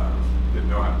didn't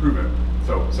know how to prove it.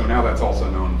 So now that's also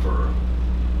known for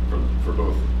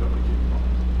both WKB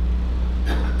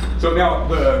problems. So now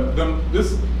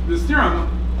this theorem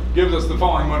gives us the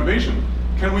following motivation.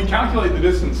 Can we calculate the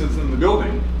distances in the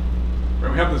building?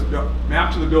 Right, we have this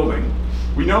map to the building.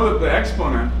 We know that the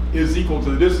exponent is equal to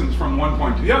the distance from one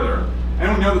point to the other,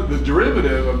 and we know that the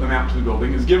derivative of the map to the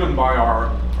building is given by our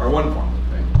one form.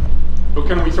 Okay? So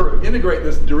can we sort of integrate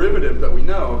this derivative that we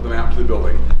know of the map to the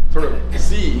building, sort of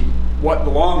see what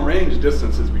the long-range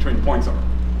distances between points are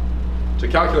to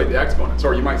calculate the exponent?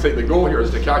 So you might say the goal here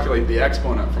is to calculate the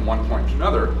exponent from one point to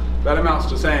another. That amounts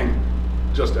to saying,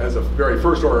 just as a very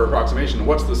first-order approximation,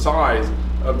 what's the size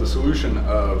of the solution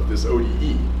of this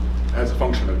ODE as a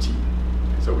function of t?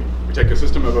 So we take a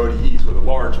system of ODEs with a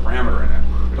large parameter in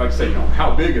it. We'd like to say,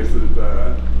 how big is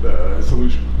the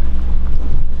solution?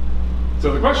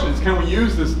 So the question is, can we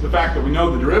use the fact that we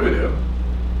know the derivative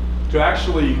to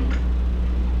actually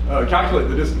calculate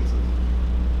the distances?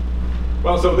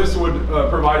 Well, so this would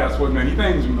provide us with many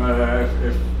things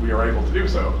if we are able to do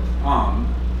so.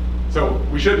 So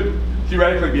we should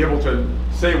theoretically be able to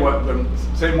say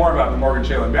say more about the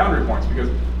Morgan-Shalen boundary points, because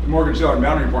the Morgan-Shalen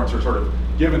boundary points are sort of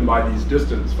given by these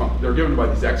they're given by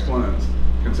these exponents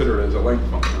considered as a length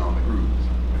function on the grooves.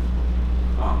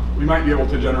 We might be able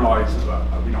to generalize,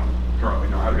 we don't currently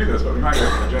know how to do this, but we might be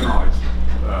able to generalize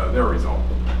their result.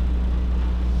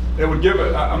 It would give,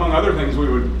 among other things, we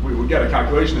would get a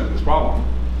calculation of this problem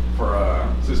for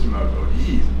a system of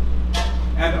ODEs.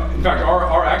 And in fact,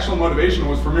 our actual motivation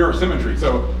was for mirror symmetry.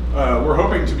 So we're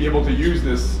hoping to be able to use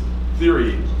this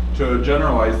theory to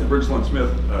generalize the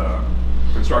Bridgeland-Smith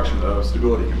construction of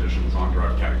stability conditions on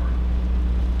derived category.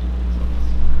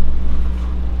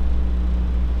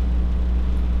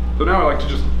 So now I'd like to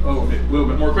just a little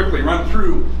bit more quickly run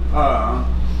through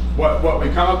what we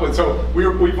come up with. So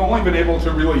we've only been able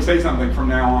to really say something from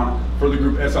now on for the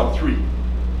group SL3.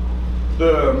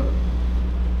 The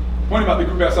point about the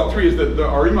group SL3 is that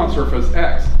our Riemann surface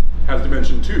X has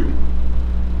dimension 2,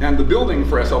 and the building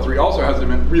for SL3 also has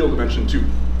real dimension 2.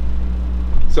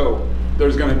 So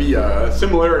there's going to be a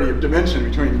similarity of dimension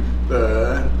between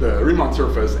the Riemann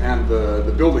surface and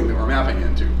the building that we're mapping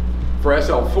into. For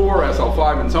SL4,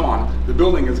 SL5, and so on, the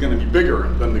building is going to be bigger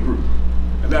than the group.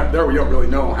 And there we don't really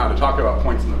know how to talk about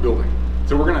points in the building.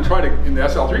 So we're going to try to, in the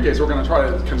SL3 case, we're going to try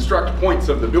to construct points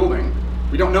of the building.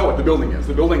 We don't know what the building is.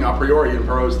 The building a priori in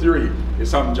Perot's theory is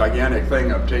some gigantic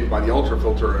thing obtained by the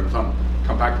ultrafilter and some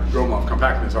Gromov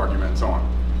compactness argument and so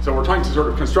on. So we're trying to sort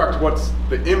of construct what's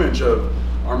the image of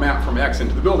our map from X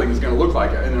into the building is going to look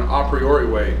like in an a priori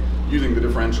way using the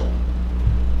differential.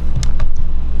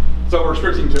 So we're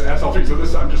restricting to SL3. So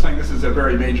this, I'm just saying this is a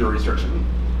very major restriction.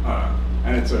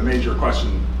 And it's a major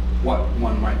question what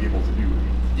one might be able to do,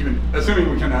 even assuming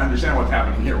we can understand what's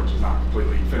happening here, which is not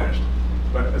completely finished.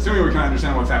 But assuming we can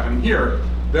understand what's happening here,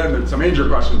 then it's a major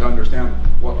question to understand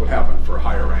what would happen for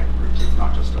higher rank groups. It's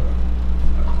not just a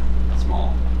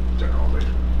small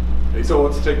generalization. Okay, so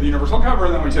let's take the universal cover,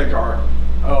 and then we take our,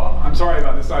 I'm sorry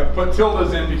about this, I put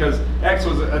tildes in because X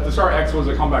was, at the start X was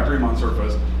a compact Riemann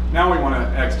surface. Now we want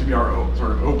X to be our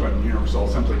sort of open, universal,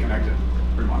 simply connected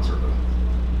Riemann surface.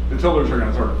 The tildes are going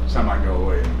to sort of semi-go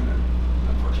away in a minute,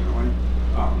 unfortunately.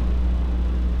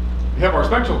 We have our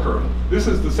spectral curve. This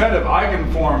is the set of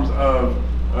eigenforms of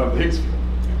the Higgs field,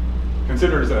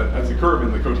 considered as a curve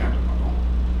in the cotangent bundle.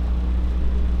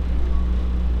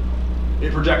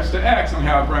 It projects to X, and we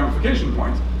have ramification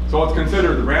points. So let's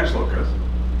consider the branch locus.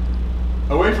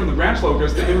 Away from the branch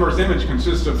locus, the inverse image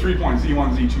consists of 3 points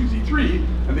Z1, Z2, Z3,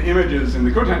 and the images in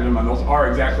the cotangent bundles are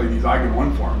exactly these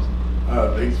eigen-1 forms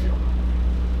of the Higgs field.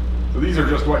 So these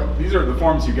are the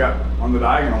forms you get on the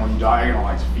diagonal when you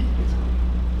diagonalize phi, basically.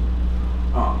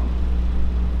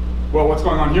 Well, what's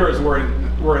going on here is we're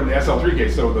in the SL3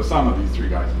 case, so the sum of these three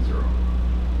guys is 0.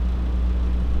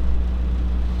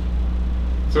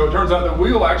 So it turns out that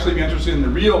we will actually be interested in the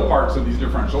real parts of these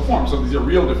differential forms. So these are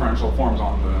real differential forms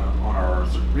on our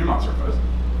Riemann surface.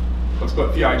 Let's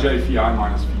put phi j, phi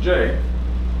minus phi j.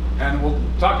 And we'll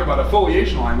talk about a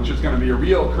foliation line, which is going to be a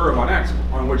real curve on X,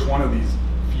 on which one of these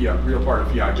real part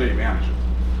of phi j vanishes.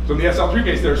 So in the SL3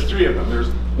 case, there's 3 of them. There's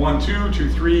 1, 2, 2,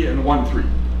 3, and 1, 3.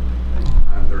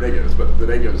 And they're negatives, but the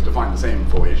negatives define the same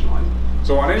foliation line.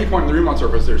 So on any point in the Riemann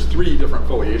surface, there's 3 different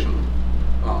foliations.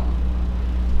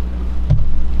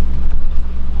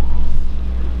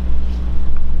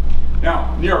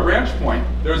 Now, near a branch point,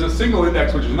 there's a single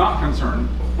index which is not concerned.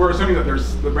 We're assuming that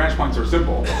the branch points are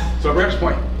simple. So a branch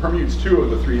point permutes 2 of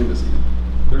the 3 indices.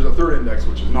 There's a third index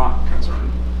which is not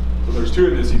concerned. So there's 2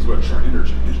 indices which are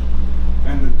interchanged.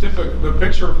 And the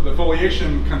picture for the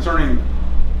foliation concerning,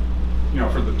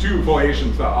 for the 2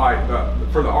 foliations,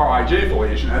 for the Rij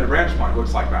foliation at a branch point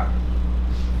looks like that.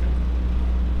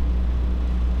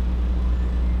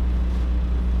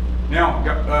 Now,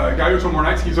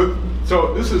 Gaiotto-Moore-Neitzke,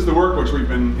 so this is the work which we've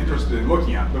been interested in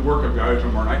looking at, the work of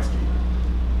Gaiotto-Moore-Neitzke.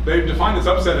 They've defined a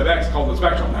subset of X called the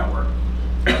spectral network.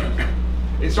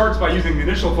 It starts by using the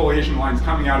initial foliation lines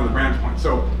coming out of the branch point.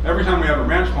 So every time we have a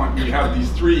branch point, we have these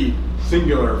three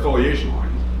singular foliation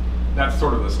lines. That's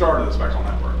sort of the start of the spectral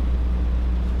network.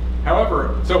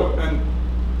 However, and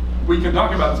we can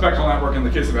talk about the spectral network in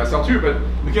the case of SL2, but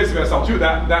in the case of SL2,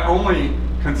 that only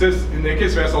consists, in the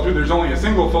case of SL2, there's only a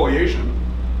single foliation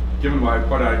given by a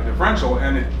quadratic differential,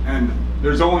 and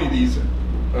there's only these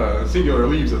singular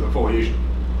leaves of the foliation.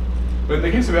 But in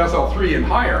the case of SL3 and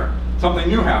higher, something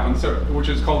new happens, which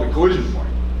is called a collision point.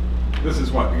 This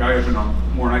is what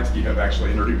Gaiotto-Moore-Neitzke have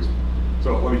actually introduced.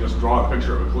 So let me just draw the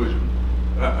picture of a collision.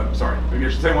 I'm sorry, maybe I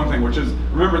should say one thing, which is,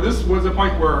 remember this was a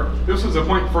point for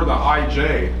the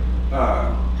ij.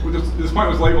 This point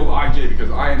was labeled ij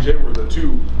because I and j were the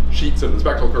two sheets of the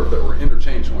spectral curve that were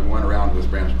interchanged when we went around this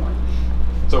branch point.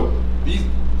 So these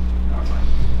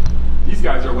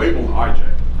guys are labeled ij.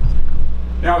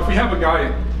 Now if we have a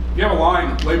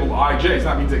line labeled ij, so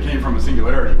that means it came from a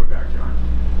singularity way back here.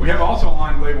 We have also a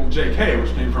line labeled jk,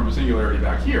 which came from a singularity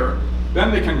back here. Then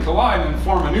they can collide and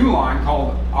form a new line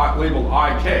labeled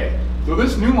ik. So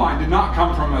this new line did not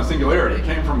come from a singularity. It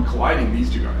came from colliding these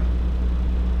two guys.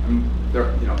 And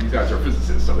these guys are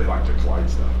physicists, so they like to collide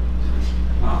stuff.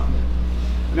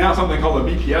 Now something called a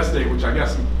BPS state, which I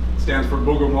guess stands for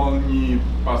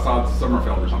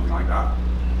Bogomolny-Passad-Sommerfeld or something like that,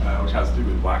 which has to do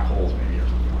with black holes maybe or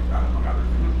something like that, among other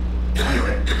things.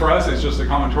 Anyway, for us it's just a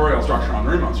combinatorial structure on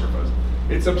the Riemann surface.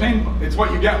 It's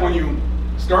what you get when you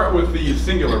start with these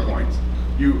singular points.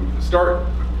 You start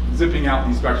zipping out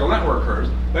these spectral network curves,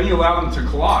 then you allow them to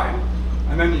collide,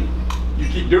 and then you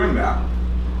keep doing that.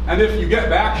 And if you get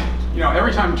back,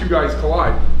 every time two guys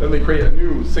collide, then they create a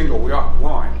new single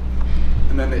line.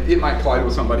 And then it might collide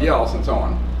with somebody else and so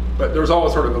on. But there's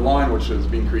always sort of a line which is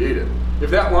being created.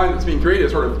 If that line that's being created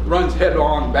sort of runs head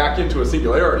on back into a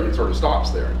singularity, it sort of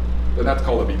stops there, then that's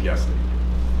called a BPS state.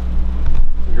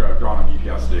 So here I've drawn a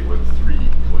BPS state with 3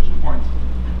 collision points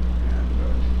and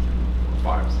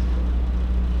 5s.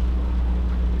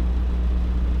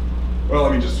 Well,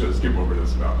 let me just skip over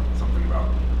this about something about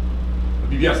a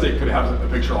BPS state could have a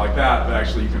picture like that, but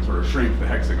actually you can sort of shrink the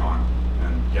hexagon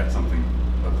and get something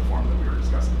of the form that we were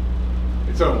discussing.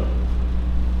 And so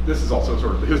this is also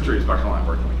sort of the history of spectral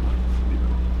network.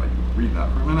 Let me read that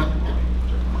for a minute.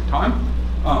 Check my time.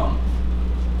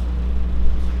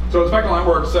 So spectral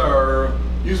networks are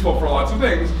useful for lots of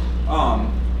things.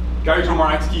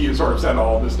 Gaiotto-Moore-Neitzke has sort of said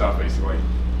all of this stuff basically.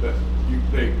 That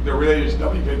they're related to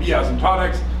WKB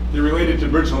asymptotics. They're related to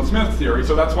Bridgeland-Smith theory.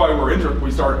 So that's why we were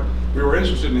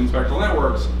interested in spectral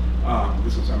networks.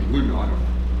 This was, Ludmilla, I don't know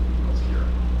who else here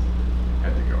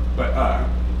had to go. But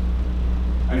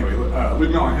anyway,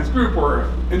 Ludmilla and his group were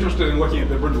interested in looking at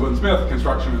the Bridgeland-Smith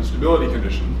construction and stability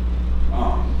conditions.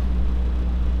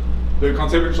 The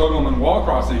Kontsevich-Slogelman wall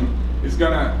crossing is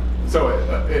gonna,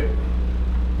 the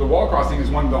wall crossing is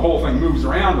when the whole thing moves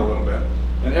around a little bit.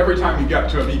 And every time you get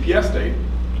to a BPS state,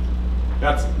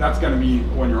 that's gonna be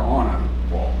when you're on a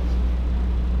wall.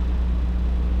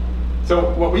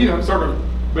 So what we have sort of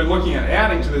been looking at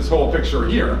adding to this whole picture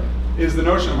here is the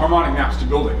notion of harmonic maps to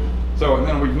building. So, and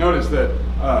then we've noticed that,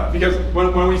 because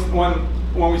when we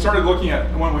started looking at,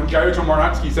 when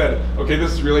Gaiotto-Moore-Neitzke said, okay,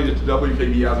 this is related to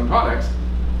WKB asymptotics,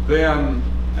 then,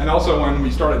 and also when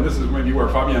we started, and this is maybe where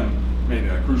Fabien made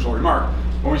a crucial remark,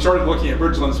 when we started looking at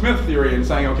Bridgeland-Smith theory and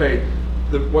saying, okay,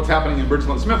 what's happening in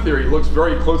Bridgeland-Smith theory looks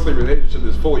very closely related to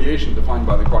this foliation defined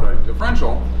by the quadratic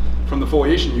differential. From the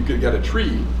foliation, you could get a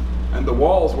tree, and the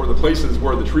walls were the places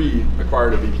where the tree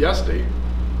acquired a BPS state.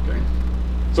 Okay,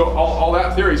 so all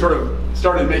that theory sort of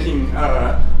started making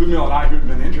Ludmilla and I, who'd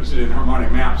been interested in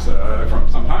harmonic maps from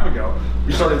some time ago,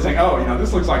 we started saying, oh,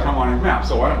 this looks like harmonic maps,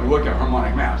 so why don't we look at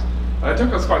harmonic maps? It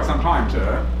took us quite some time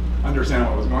to understand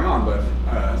what was going on, but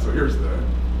so here's a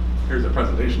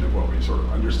presentation of what we sort of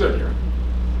understood here.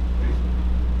 Okay.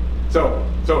 So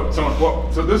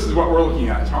this is what we're looking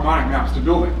at, is harmonic maps to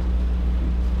buildings.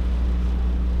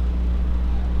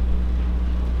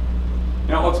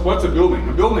 Now, what's a building?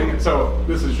 A building, so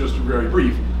this is just very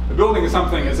brief. A building is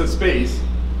a space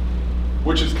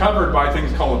which is covered by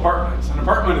things called apartments. An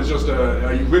apartment is just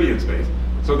a Euclidean space.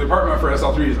 So the apartment for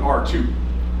SL3 is R2.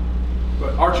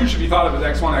 But R2 should be thought of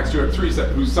as x1, x2,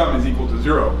 x3, whose sum is equal to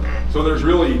 0. So there's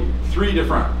really 3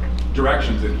 different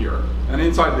directions in here. And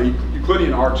inside the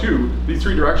Euclidean R2, these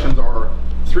 3 directions are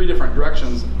 3 different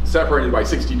directions separated by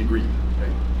 60 degrees.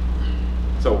 Okay?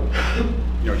 So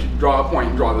you draw a point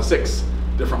and draw the 6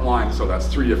 different lines, so that's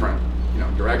 3 different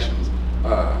directions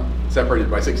separated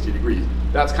by 60 degrees.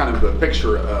 that's kind of the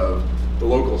picture of the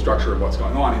local structure of what's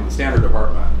going on in the standard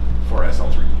apartment for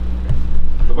SL3.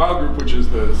 The Weil group, which is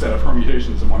the set of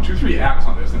permutations in 1, 2, 3, acts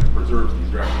on this and it preserves these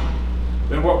directions.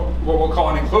 Then what we'll call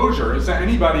an enclosure is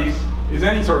any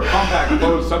sort of compact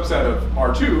closed subset of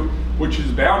R2, which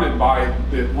is bounded by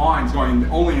the lines going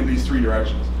only in these 3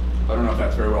 directions. I don't know if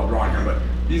that's very well drawn here, but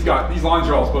these lines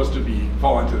are all supposed to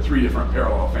fall into 3 different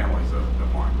parallel families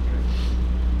of lines. Okay?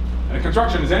 And a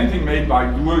construction is anything made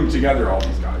by gluing together all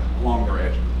these guys along their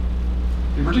edges.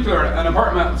 In particular, an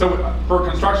apartment, so for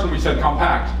construction we said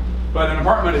compact, but an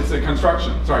apartment is a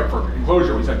construction. Sorry, for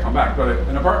enclosure we said compact, but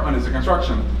an apartment is a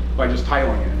construction by just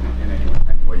tiling it in any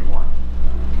way you want.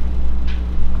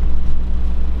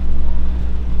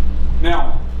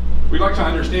 Now, we'd like to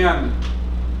understand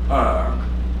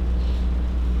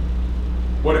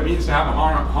what it means to have a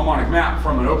harmonic map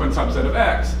from an open subset of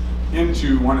X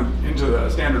into the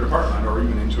standard apartment, or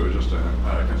even into just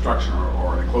a construction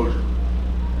or an enclosure.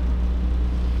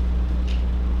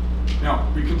 Now,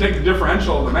 we can take the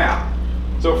differential of the map.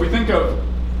 So if we think of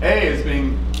A as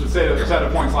being the set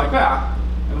of points like that,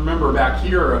 and remember back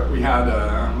here we had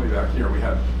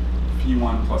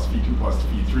phi1 plus phi2 plus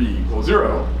phi3 equals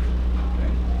 0. Okay.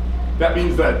 That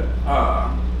means that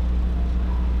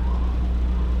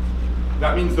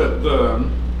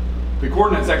the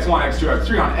coordinates x1, x2,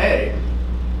 x3 on A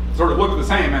sort of look the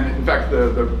same, and in fact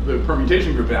the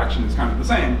permutation group action is kind of the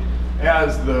same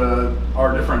as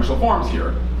our differential forms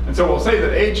here. And so we'll say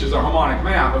that H is a harmonic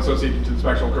map associated to the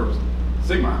spectral curve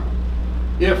sigma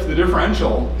if the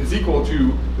differential is equal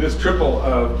to this triple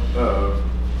of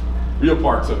real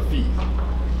parts of phi.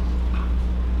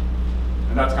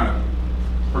 And that's kind of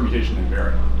permutation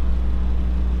invariant.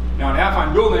 Now an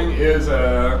affine building is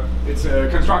it's a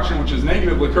construction which is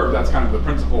negatively curved. That's kind of the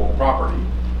principal property.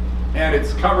 And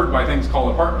it's covered by things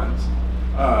called apartments.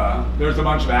 There's a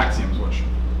bunch of axioms which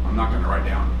I'm not going to write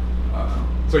down.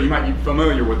 So you might be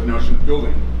familiar with the notion of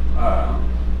building.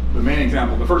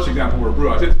 The first example were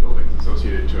Brouillet's buildings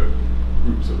associated to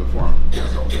groups of the form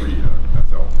SL3,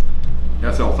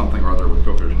 SL something or other with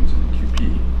coefficients in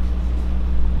QP.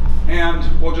 And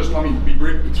let me be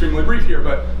extremely brief here,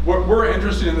 but we're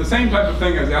interested in the same type of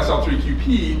thing as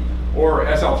SL3QP or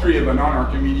SL3 of a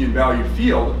non-Archimedean valued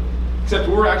field, except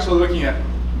we're actually looking at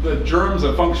the germs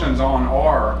of functions on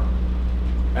R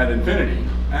at infinity.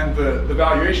 And the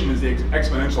valuation is the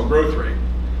exponential growth rate.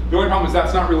 The only problem is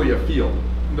that's not really a field.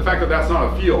 And the fact that that's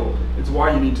not a field, it's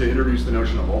why you need to introduce the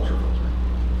notion of ultrafiltering.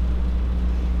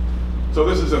 So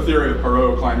this is a theory of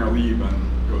Perot, Kleiner, Lieb,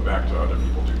 and goes back to other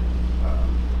people too.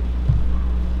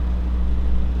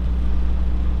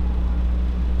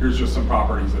 Here's just some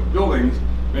properties of buildings.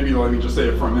 Maybe let me just say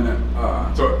it for a minute.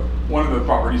 So one of the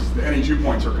properties is that any 2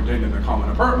 points are contained in a common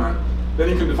apartment. Then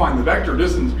you can define the vector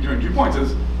distance between 2 points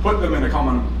as put them in a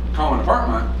common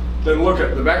apartment, then look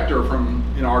at the vector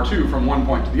in R2 from one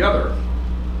point to the other.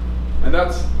 And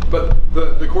but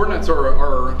the coordinates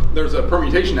there's a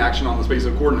permutation action on the space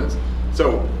of coordinates.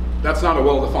 So that's not a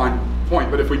well-defined point,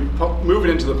 but if we move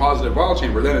it into the positive Weil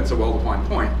chamber, then it's a well-defined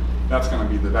point. That's going to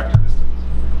be the vector distance.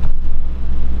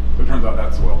 So it turns out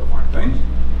that's a well-defined thing.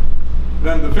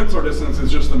 Then the Finsler distance is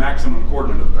just the maximum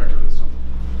coordinate of the vector distance.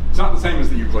 It's not the same as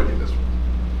the Euclidean distance.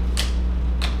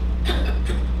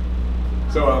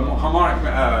 So a harmonic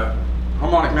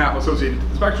map associated to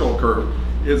the spectral curve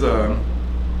is a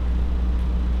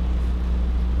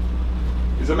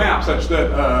map such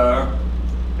that,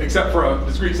 except for a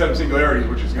discrete set of singularities,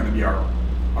 which is going to be our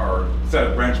set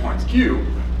of branch points Q,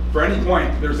 for any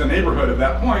point there's a neighborhood of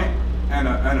that point and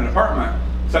an apartment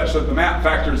such that the map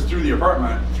factors through the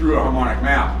apartment through a harmonic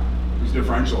map whose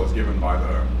differential is given by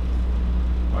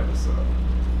this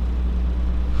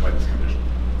condition.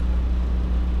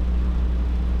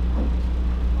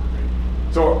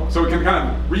 So we can kind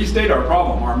of restate our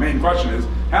problem. Our main question is,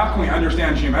 how can we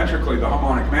understand geometrically the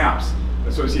harmonic maps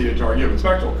associated to our given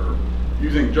spectral curve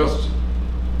using just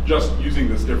using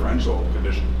this differential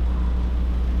condition?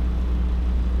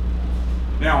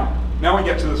 Now we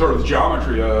get to the sort of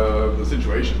geometry of the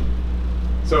situation.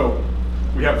 So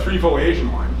we have 3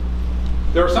 foliation lines.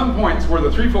 There are some points where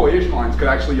the 3 foliation lines could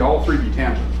actually all 3 be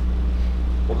tangent.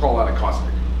 We'll call that a caustic.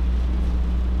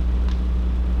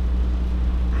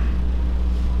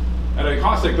 At a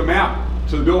caustic, the map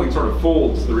to the building sort of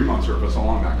folds the Riemann surface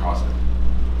along that caustic.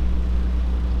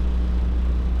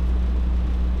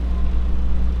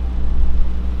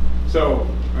 So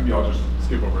maybe I'll just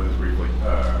skip over this briefly,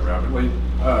 rapidly.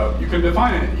 You can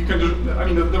define it.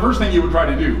 The first thing you would try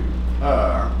to do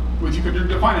was you could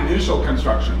define an initial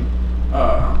construction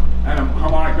and a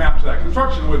harmonic map to that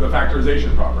construction with a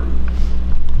factorization property.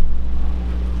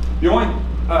 The only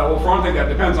Well, for one thing, that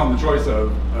depends on the choice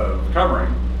of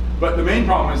covering. But the main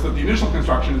problem is that the initial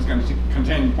construction is going to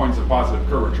contain points of positive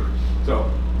curvature. So,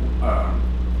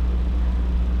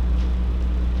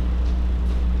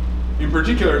 in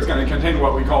particular, it's going to contain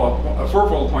what we call a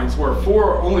fourfold points, where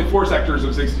only four sectors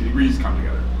of 60 degrees come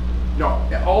together.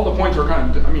 All the points are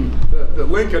kind of, the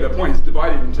link at a point is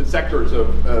divided into sectors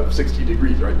of 60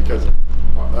 degrees, right? Because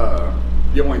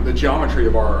the geometry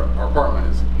of our apartment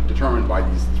is determined by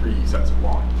these three sets of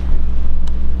lines.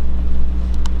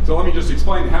 So let me just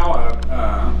explain how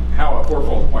a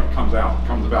fourfold point comes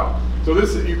about. So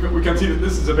this, we can see that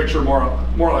this is a picture more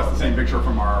or less the same picture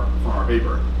from our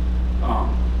paper.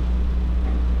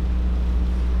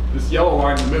 This yellow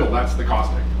line in the middle, that's the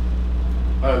caustic.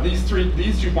 These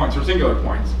 2 points are singular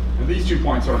points, and these 2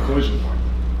 points are collision points.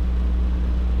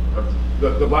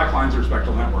 The black lines are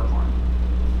spectral network lines.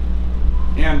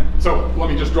 And so let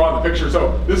me just draw the picture.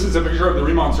 So this is a picture of the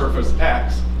Riemann surface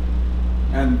X,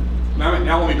 and now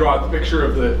let me draw the picture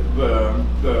of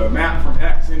the map from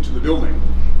X into the building.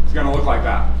 It's going to look like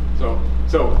that. So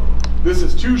this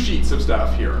is 2 sheets of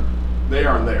stuff here,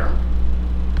 there and there,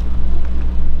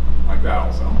 like that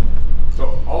also.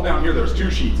 So all down here, there's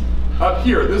 2 sheets. Up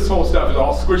here, this whole stuff is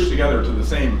all squished together to the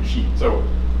same sheet. So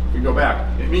if we go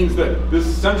back, it means that this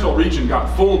central region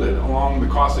got folded along the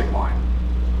caustic line,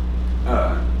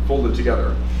 folded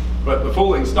together. But the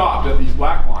folding stopped at these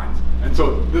black lines, and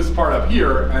so this part up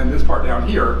here and this part down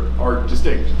here are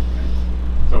distinct.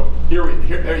 So here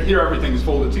everything is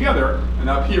folded together, and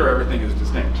up here everything is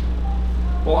distinct.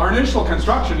 Well, our initial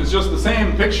construction is just the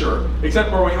same picture,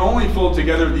 except where we only fold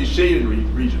together these shaded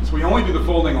regions. We only do the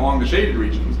folding along the shaded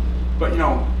regions, but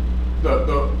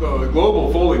the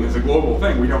global folding is a global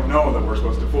thing. We don't know that we're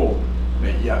supposed to fold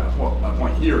a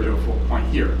point here to a point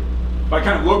here. By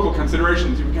kind of local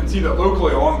considerations, you can see that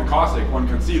locally along the caustic, one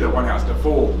can see that one has to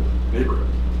fold neighborhood.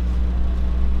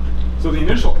 So the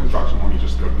initial construction, let me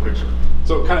just go to the picture.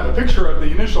 So kind of a picture of the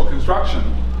initial construction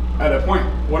at a point,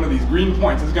 one of these green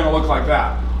points is going to look like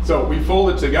that. So we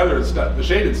folded together the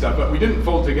shaded stuff, but we didn't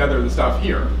fold together the stuff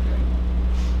here. Okay?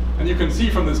 And you can see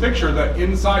from this picture that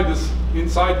inside this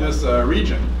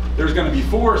region, there's going to be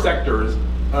 4 sectors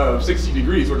of 60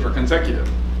 degrees, which are consecutive.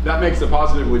 That makes a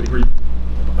positive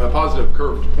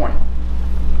curved point.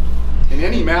 In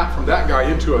any map from that guy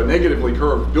into a negatively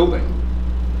curved building,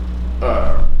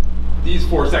 these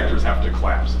 4 sectors have to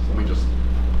collapse. So let me just,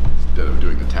 instead of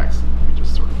doing the text, let me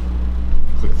just sort of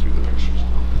click through the pictures.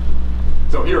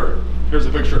 So here's a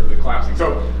picture of the collapsing.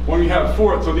 So when we have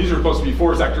 4, so these are supposed to be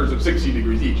 4 sectors of 60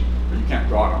 degrees each, but you can't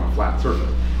draw it on a flat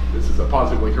surface. This is a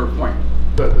positively curved point.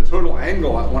 The total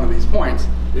angle at one of these points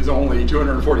is only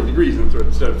 240 degrees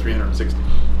instead of 360.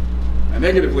 A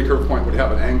negatively curved point would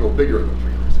have an angle bigger than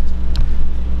 360.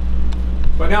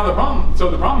 But now the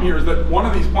problem here is that one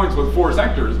of these points with 4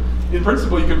 sectors, in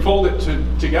principle, you can fold it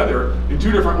together in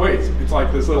 2 different ways. It's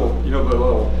like this little, the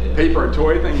little paper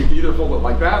toy thing. You can either fold it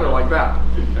like that or like that.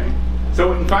 Okay?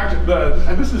 So in fact,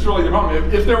 and this is really the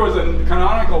problem. If there was a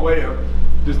canonical way of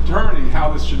determining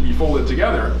how this should be folded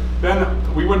together, then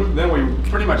we would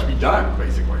pretty much be done,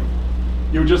 basically.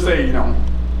 You would just say,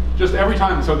 just every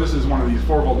time, so this is one of these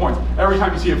 4-fold points. Every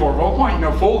time you see a 4-fold point,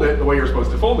 fold it the way you're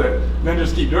supposed to fold it, then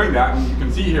just keep doing that, and you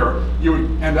can see here, you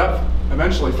would end up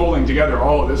eventually folding together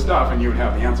all of this stuff, and you would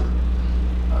have the answer.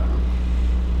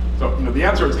 So the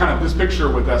answer is kind of this picture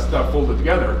with that stuff folded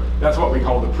together. That's what we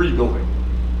call the pre-building.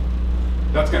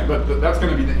 That's going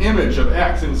to be the image of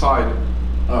X inside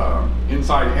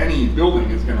any building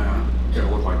is going to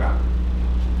look like that.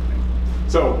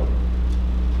 So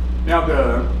now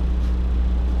the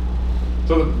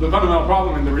fundamental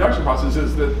problem in the reduction process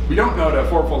is that we don't know at a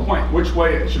 4-fold point which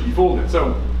way it should be folded.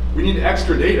 So we need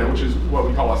extra data, which is what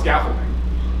we call a scaffolding.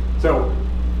 So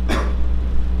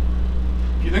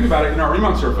if you think about it, in our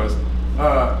Riemann surface,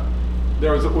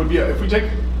 if we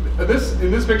take this, in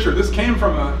this picture, this came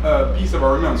from a piece of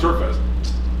our Riemann surface,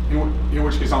 in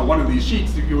which case on one of these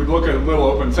sheets, you would look at a little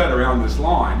open set around this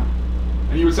line,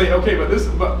 and you would say, okay,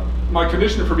 but my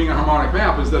condition for being a harmonic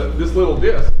map is that this little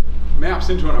disk maps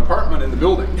into an apartment in the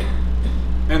building,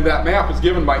 and that map is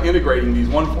given by integrating these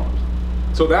one forms.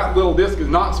 So that little disk is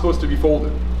not supposed to be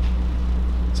folded.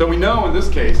 So we know in this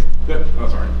case that,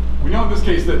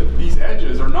 that these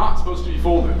edges are not supposed to be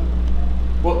folded.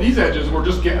 Well, these edges were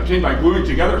just obtained by gluing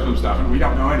together some stuff, and we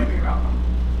don't know anything about them.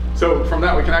 So from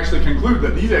that, we can actually conclude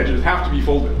that these edges have to be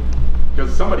folded,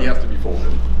 because somebody has to be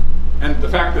folded. And the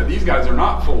fact that these guys are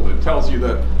not folded tells you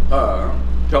that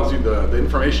the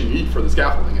information you need for the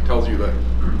scaffolding. It tells you that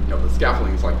the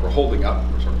scaffolding is like we're holding up,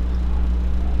 we're sort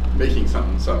of making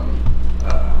some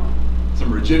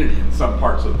rigidity in some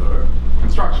parts of the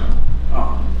construction.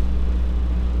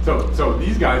 So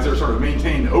these guys are sort of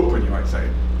maintained open, you might say.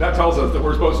 That tells us that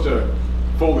we're supposed to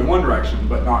fold in one direction,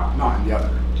 but not in the other.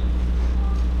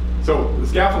 So the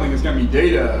scaffolding is going to be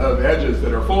data of edges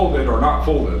that are folded or not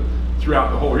folded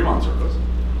throughout the whole Riemann surface.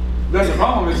 Then the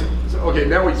problem is, okay,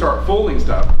 now we start folding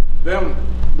stuff. Then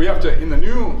we have to, in the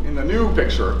new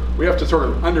picture, we have to sort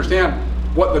of understand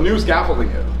what the new scaffolding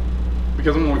is.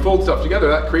 Because when we fold stuff together,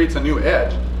 that creates a new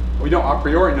edge. We don't a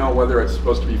priori know whether it's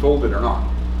supposed to be folded or not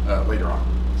later on.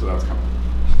 So that's kind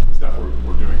of the stuff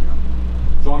we're doing now.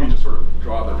 So let me just sort of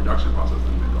draw the reduction process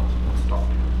and maybe I'll stop.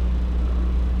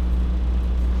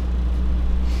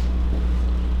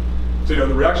 So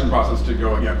the reduction process, to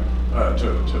go again,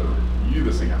 to view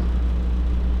this again,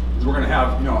 is we're going to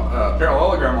have a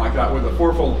parallelogram like that with a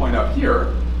fourfold point up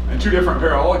here, and two different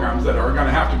parallelograms that are going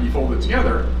to have to be folded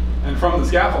together. And from the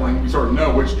scaffolding, we sort of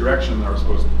know which direction they're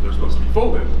supposed to be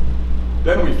folded.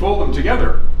 Then we fold them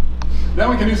together. Then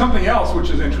we can do something else, which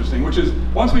is interesting, which is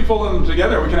once we fold them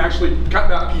together, we can actually cut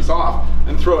that piece off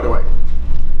and throw it away.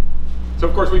 So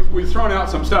of course, we've thrown out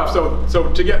some stuff.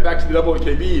 So to get back to the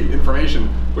WKB information,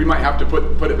 we might have to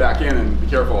put it back in and be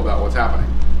careful about what's happening.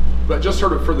 But just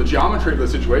sort of for the geometry of the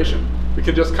situation, we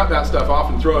can just cut that stuff off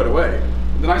and throw it away.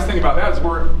 The nice thing about that is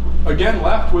we're again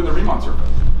left with a Riemann surface.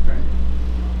 Okay?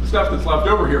 The stuff that's left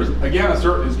over here is again a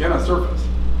surface.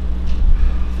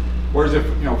 Whereas if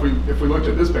we looked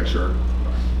at this picture,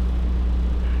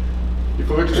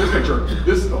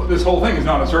 this whole thing is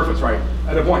not a surface, right?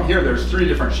 At a point here, there's three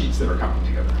different sheets that are coming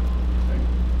together. Okay?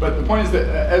 But the point is that,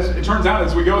 as it turns out,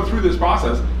 as we go through this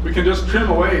process, we can just trim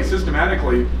away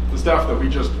systematically the stuff that we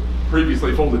just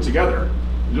previously folded together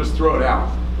and just throw it out.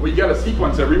 We get a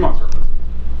sequence of Riemann surfaces.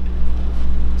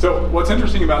 So what's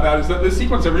interesting about that is that this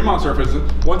sequence of Riemann surfaces,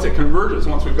 once it converges,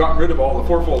 once we've gotten rid of all the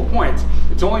fourfold points,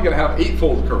 it's only going to have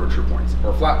eightfold curvature points,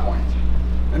 or flat points.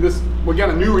 And this, we get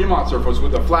a new Riemann surface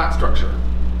with a flat structure.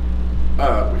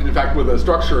 And in fact, with a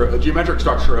structure, a geometric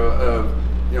structure of,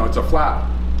 it's a flat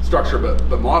structure,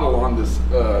 but modeled on this,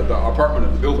 the apartment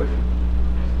of the building.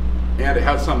 And it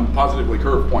has some positively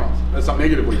curved points, some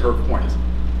negatively curved points.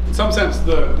 In some sense,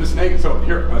 here's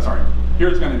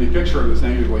going to be a picture of this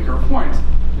negatively curved points.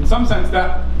 In some sense,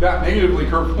 that negatively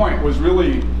curved point was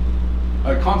really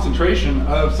a concentration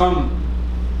of some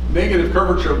negative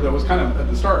curvature that was kind of, at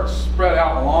the start, spread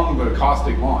out along the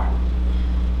caustic line.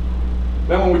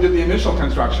 Then when we did the initial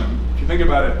construction, if you think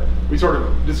about it, we sort of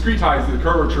discretized the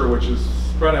curvature which is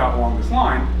spread out along this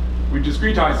line. We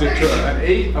discretized it to an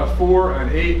 8, a 4, an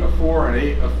 8, a 4, an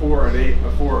 8, a 4, an 8,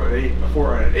 a 4, an 8, a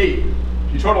 4, and an 8.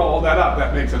 If you total all that up,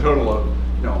 that makes a total of,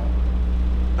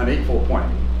 an eightfold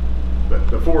point. But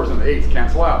the 4s and the 8s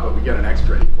cancel out, but we get an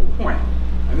extra eightfold point.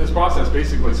 And this process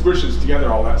basically squishes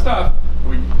together all that stuff.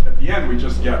 And at the end, we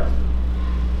just get a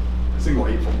single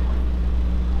eightfold point.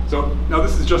 So now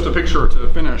this is just a picture to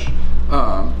finish,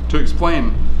 to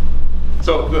explain.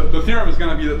 So the theorem is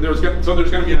going to be that there's going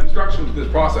to be an obstruction to this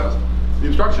process. The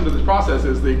obstruction to this process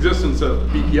is the existence of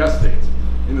BPS states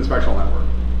in the spectral network.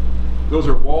 Those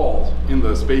are walls in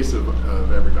the space of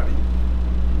everybody.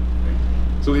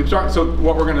 So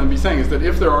what we're going to be saying is that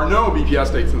if there are no BPS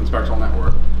states in the spectral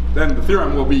network, then the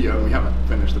theorem will be, we haven't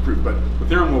finished the proof, but the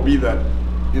theorem will be that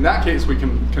in that case we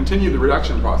can continue the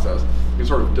reduction process. We can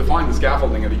sort of define the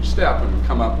scaffolding at each step and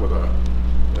come up with a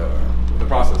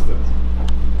process that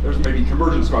there's maybe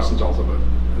convergence questions also, but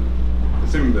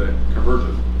assuming that it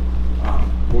converges,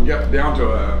 we'll get down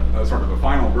to a sort of a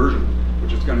final version,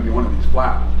 which is going to be one of these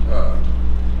flat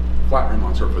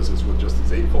Riemann surfaces with just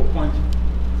these eightfold points.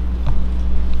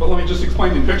 But let me just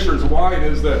explain in pictures why it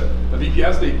is that a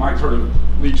BPS state might sort of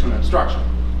lead to an obstruction.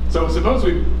 So suppose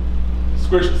we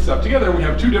squish the stuff together and we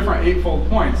have two different eightfold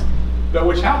points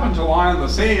which happen to lie on the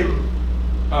same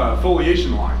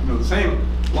foliation line, the same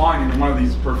line in one of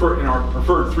these in our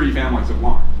preferred three families of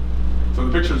lines. So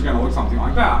the picture is going to look something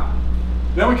like that.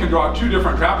 Then we can draw two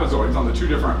different trapezoids on the two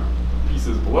different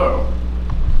pieces below.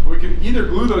 We can either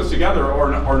glue those together or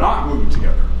not glue them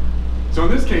together. So in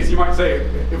this case, you might say,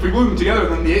 if we glue them together,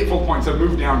 then the eightfold points have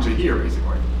moved down to here, basically.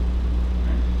 Okay.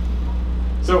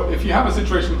 So if you have a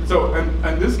situation,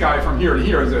 and this guy from here to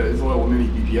here is a little mini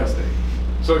BPS state.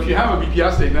 So if you have a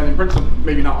BPS state, then in principle,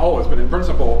 maybe not always, but in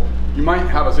principle, you might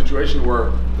have a situation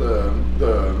where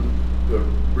the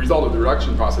result of the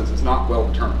reduction process is not well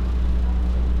determined.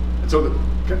 And so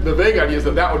the vague idea is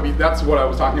that's what I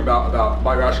was talking about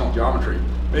birational geometry.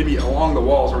 Maybe along the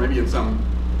walls, or maybe in some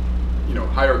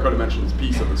higher codimensions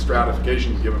piece of the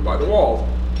stratification given by the walls,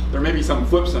 there may be some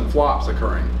flips and flops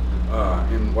occurring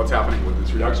in what's happening with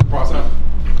this reduction process.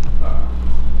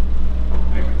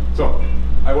 Anyway, so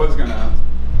I was going to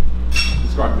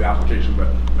describe the application, but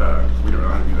we don't know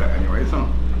how to do that anyway, so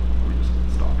we just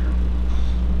stop here.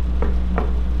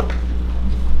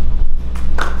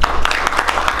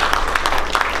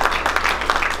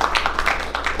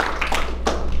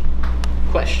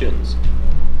 Questions?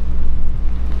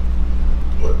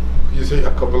 Well, you say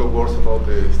a couple of words about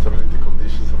the stability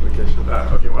conditions application?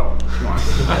 Okay, well, come on.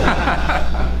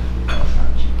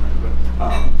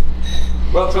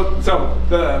 Well, so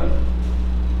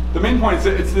the main point is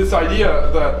that it's this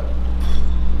idea that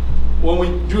when we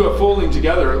do a folding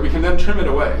together, we can then trim it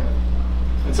away,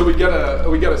 and so we get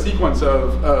a sequence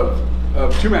of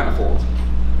two manifolds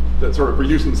that sort of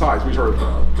reduce in size.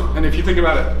 And if you think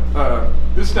about it,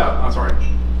 this stuff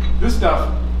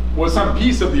was some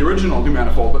piece of the original two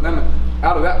manifold, but then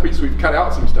out of that piece we've cut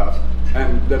out some stuff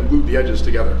and then glued the edges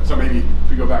together. So maybe if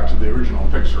we go back to the original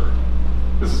picture,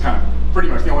 this is kind of pretty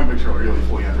much the only picture we really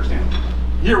fully understand.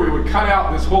 Here we would cut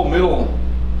out this whole middle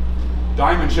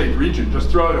diamond-shaped region,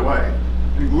 just throw it away,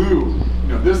 and glue,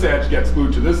 this edge gets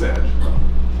glued to this edge,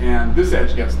 and this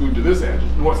edge gets glued to this edge.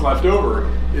 And what's left over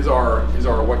is our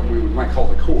what we might call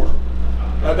the core.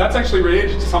 That's actually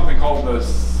related to something called the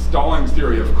Stallings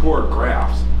theory of core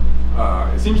graphs.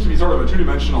 It seems to be sort of a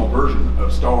two-dimensional version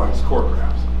of Stallings core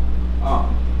graphs.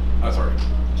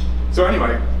 So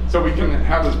anyway, so we can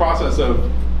have this process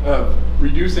of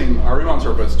reducing our Riemann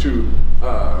surface to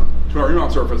a Riemann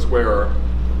surface where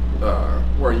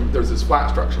there's this flat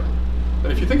structure.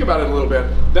 And if you think about it a little bit,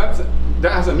 that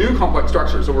has a new complex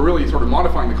structure. So we're really sort of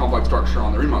modifying the complex structure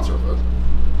on the Riemann surface.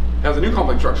 It has a new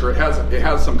complex structure. It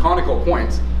has some conical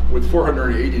points with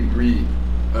 480-degree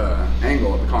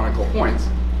angle at the conical points.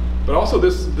 But also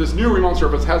this new Riemann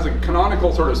surface has a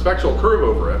canonical sort of spectral curve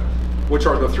over it, which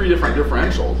are the three different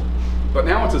differentials. But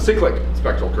now it's a cyclic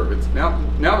spectral curve. Now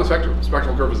the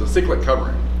spectral curve is a cyclic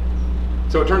covering.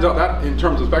 So it turns out that in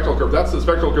terms of spectral curve, that's the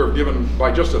spectral curve given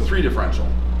by just a 3 differential.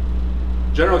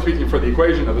 Generally speaking, for the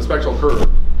equation of the spectral curve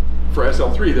for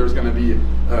SL3, there's going to be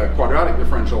a quadratic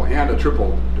differential and a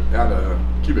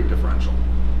cubic differential.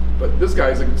 But this guy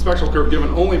is a spectral curve given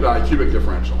only by a cubic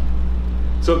differential.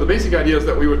 So the basic idea is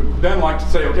that we would then like to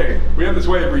say, okay, we have this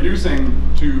way of reducing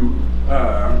to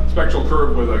spectral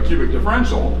curve with a cubic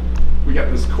differential. We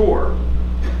get this core.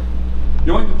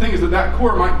 The only thing is that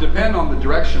core might depend on the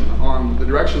direction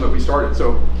that we started.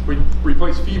 So if we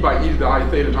replace phi by e to the I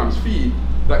theta times phi,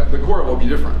 the core will be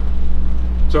different.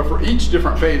 So for each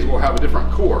different phase, we'll have a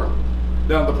different core.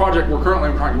 Now the project we're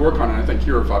currently trying to work on, and I think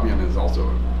here Fabian is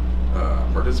also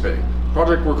participating. The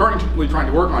project we're currently trying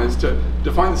to work on is to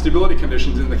define the stability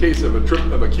conditions in the case of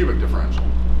a cubic differential.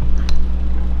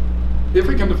 If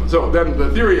we can, so then the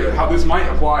theory of how this might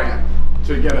apply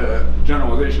to get a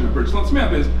generalization of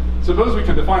Birchland-Smith is, suppose we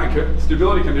can define a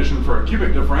stability condition for a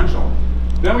cubic differential,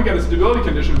 then we get a stability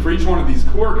condition for each one of these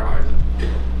core guys.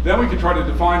 Then we can try to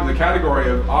define the category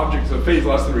of objects of phase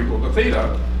less than or equal to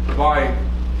theta by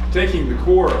taking the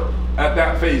core at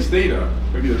that phase theta,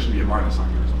 maybe there should be a minus sign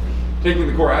here or something, taking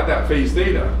the core at that phase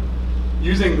theta,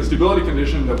 using the stability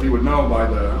condition that we would know by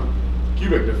the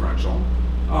cubic differential,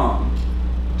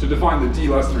 to define the d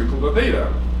less than or equal to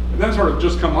theta, and then sort of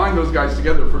just combine those guys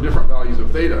together for different values of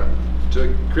theta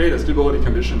to create a stability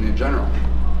condition in general.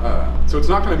 So it's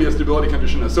not going to be a stability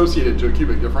condition associated to a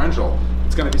cubic differential.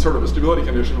 It's going to be sort of a stability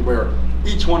condition where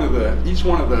each one of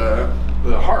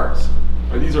the hearts,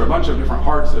 or these are a bunch of different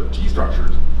hearts of T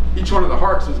structures. Each one of the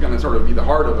hearts is going to sort of be the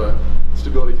heart of a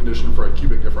stability condition for a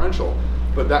cubic differential.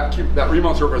 But that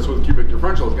Riemann surface with cubic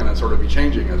differential is going to sort of be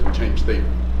changing as we change theta.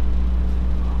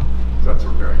 So that's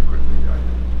sort of very quickly the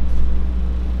idea.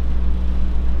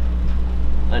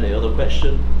 Any other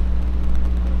question?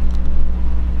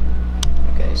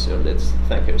 Okay, so let's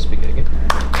thank our speaker again.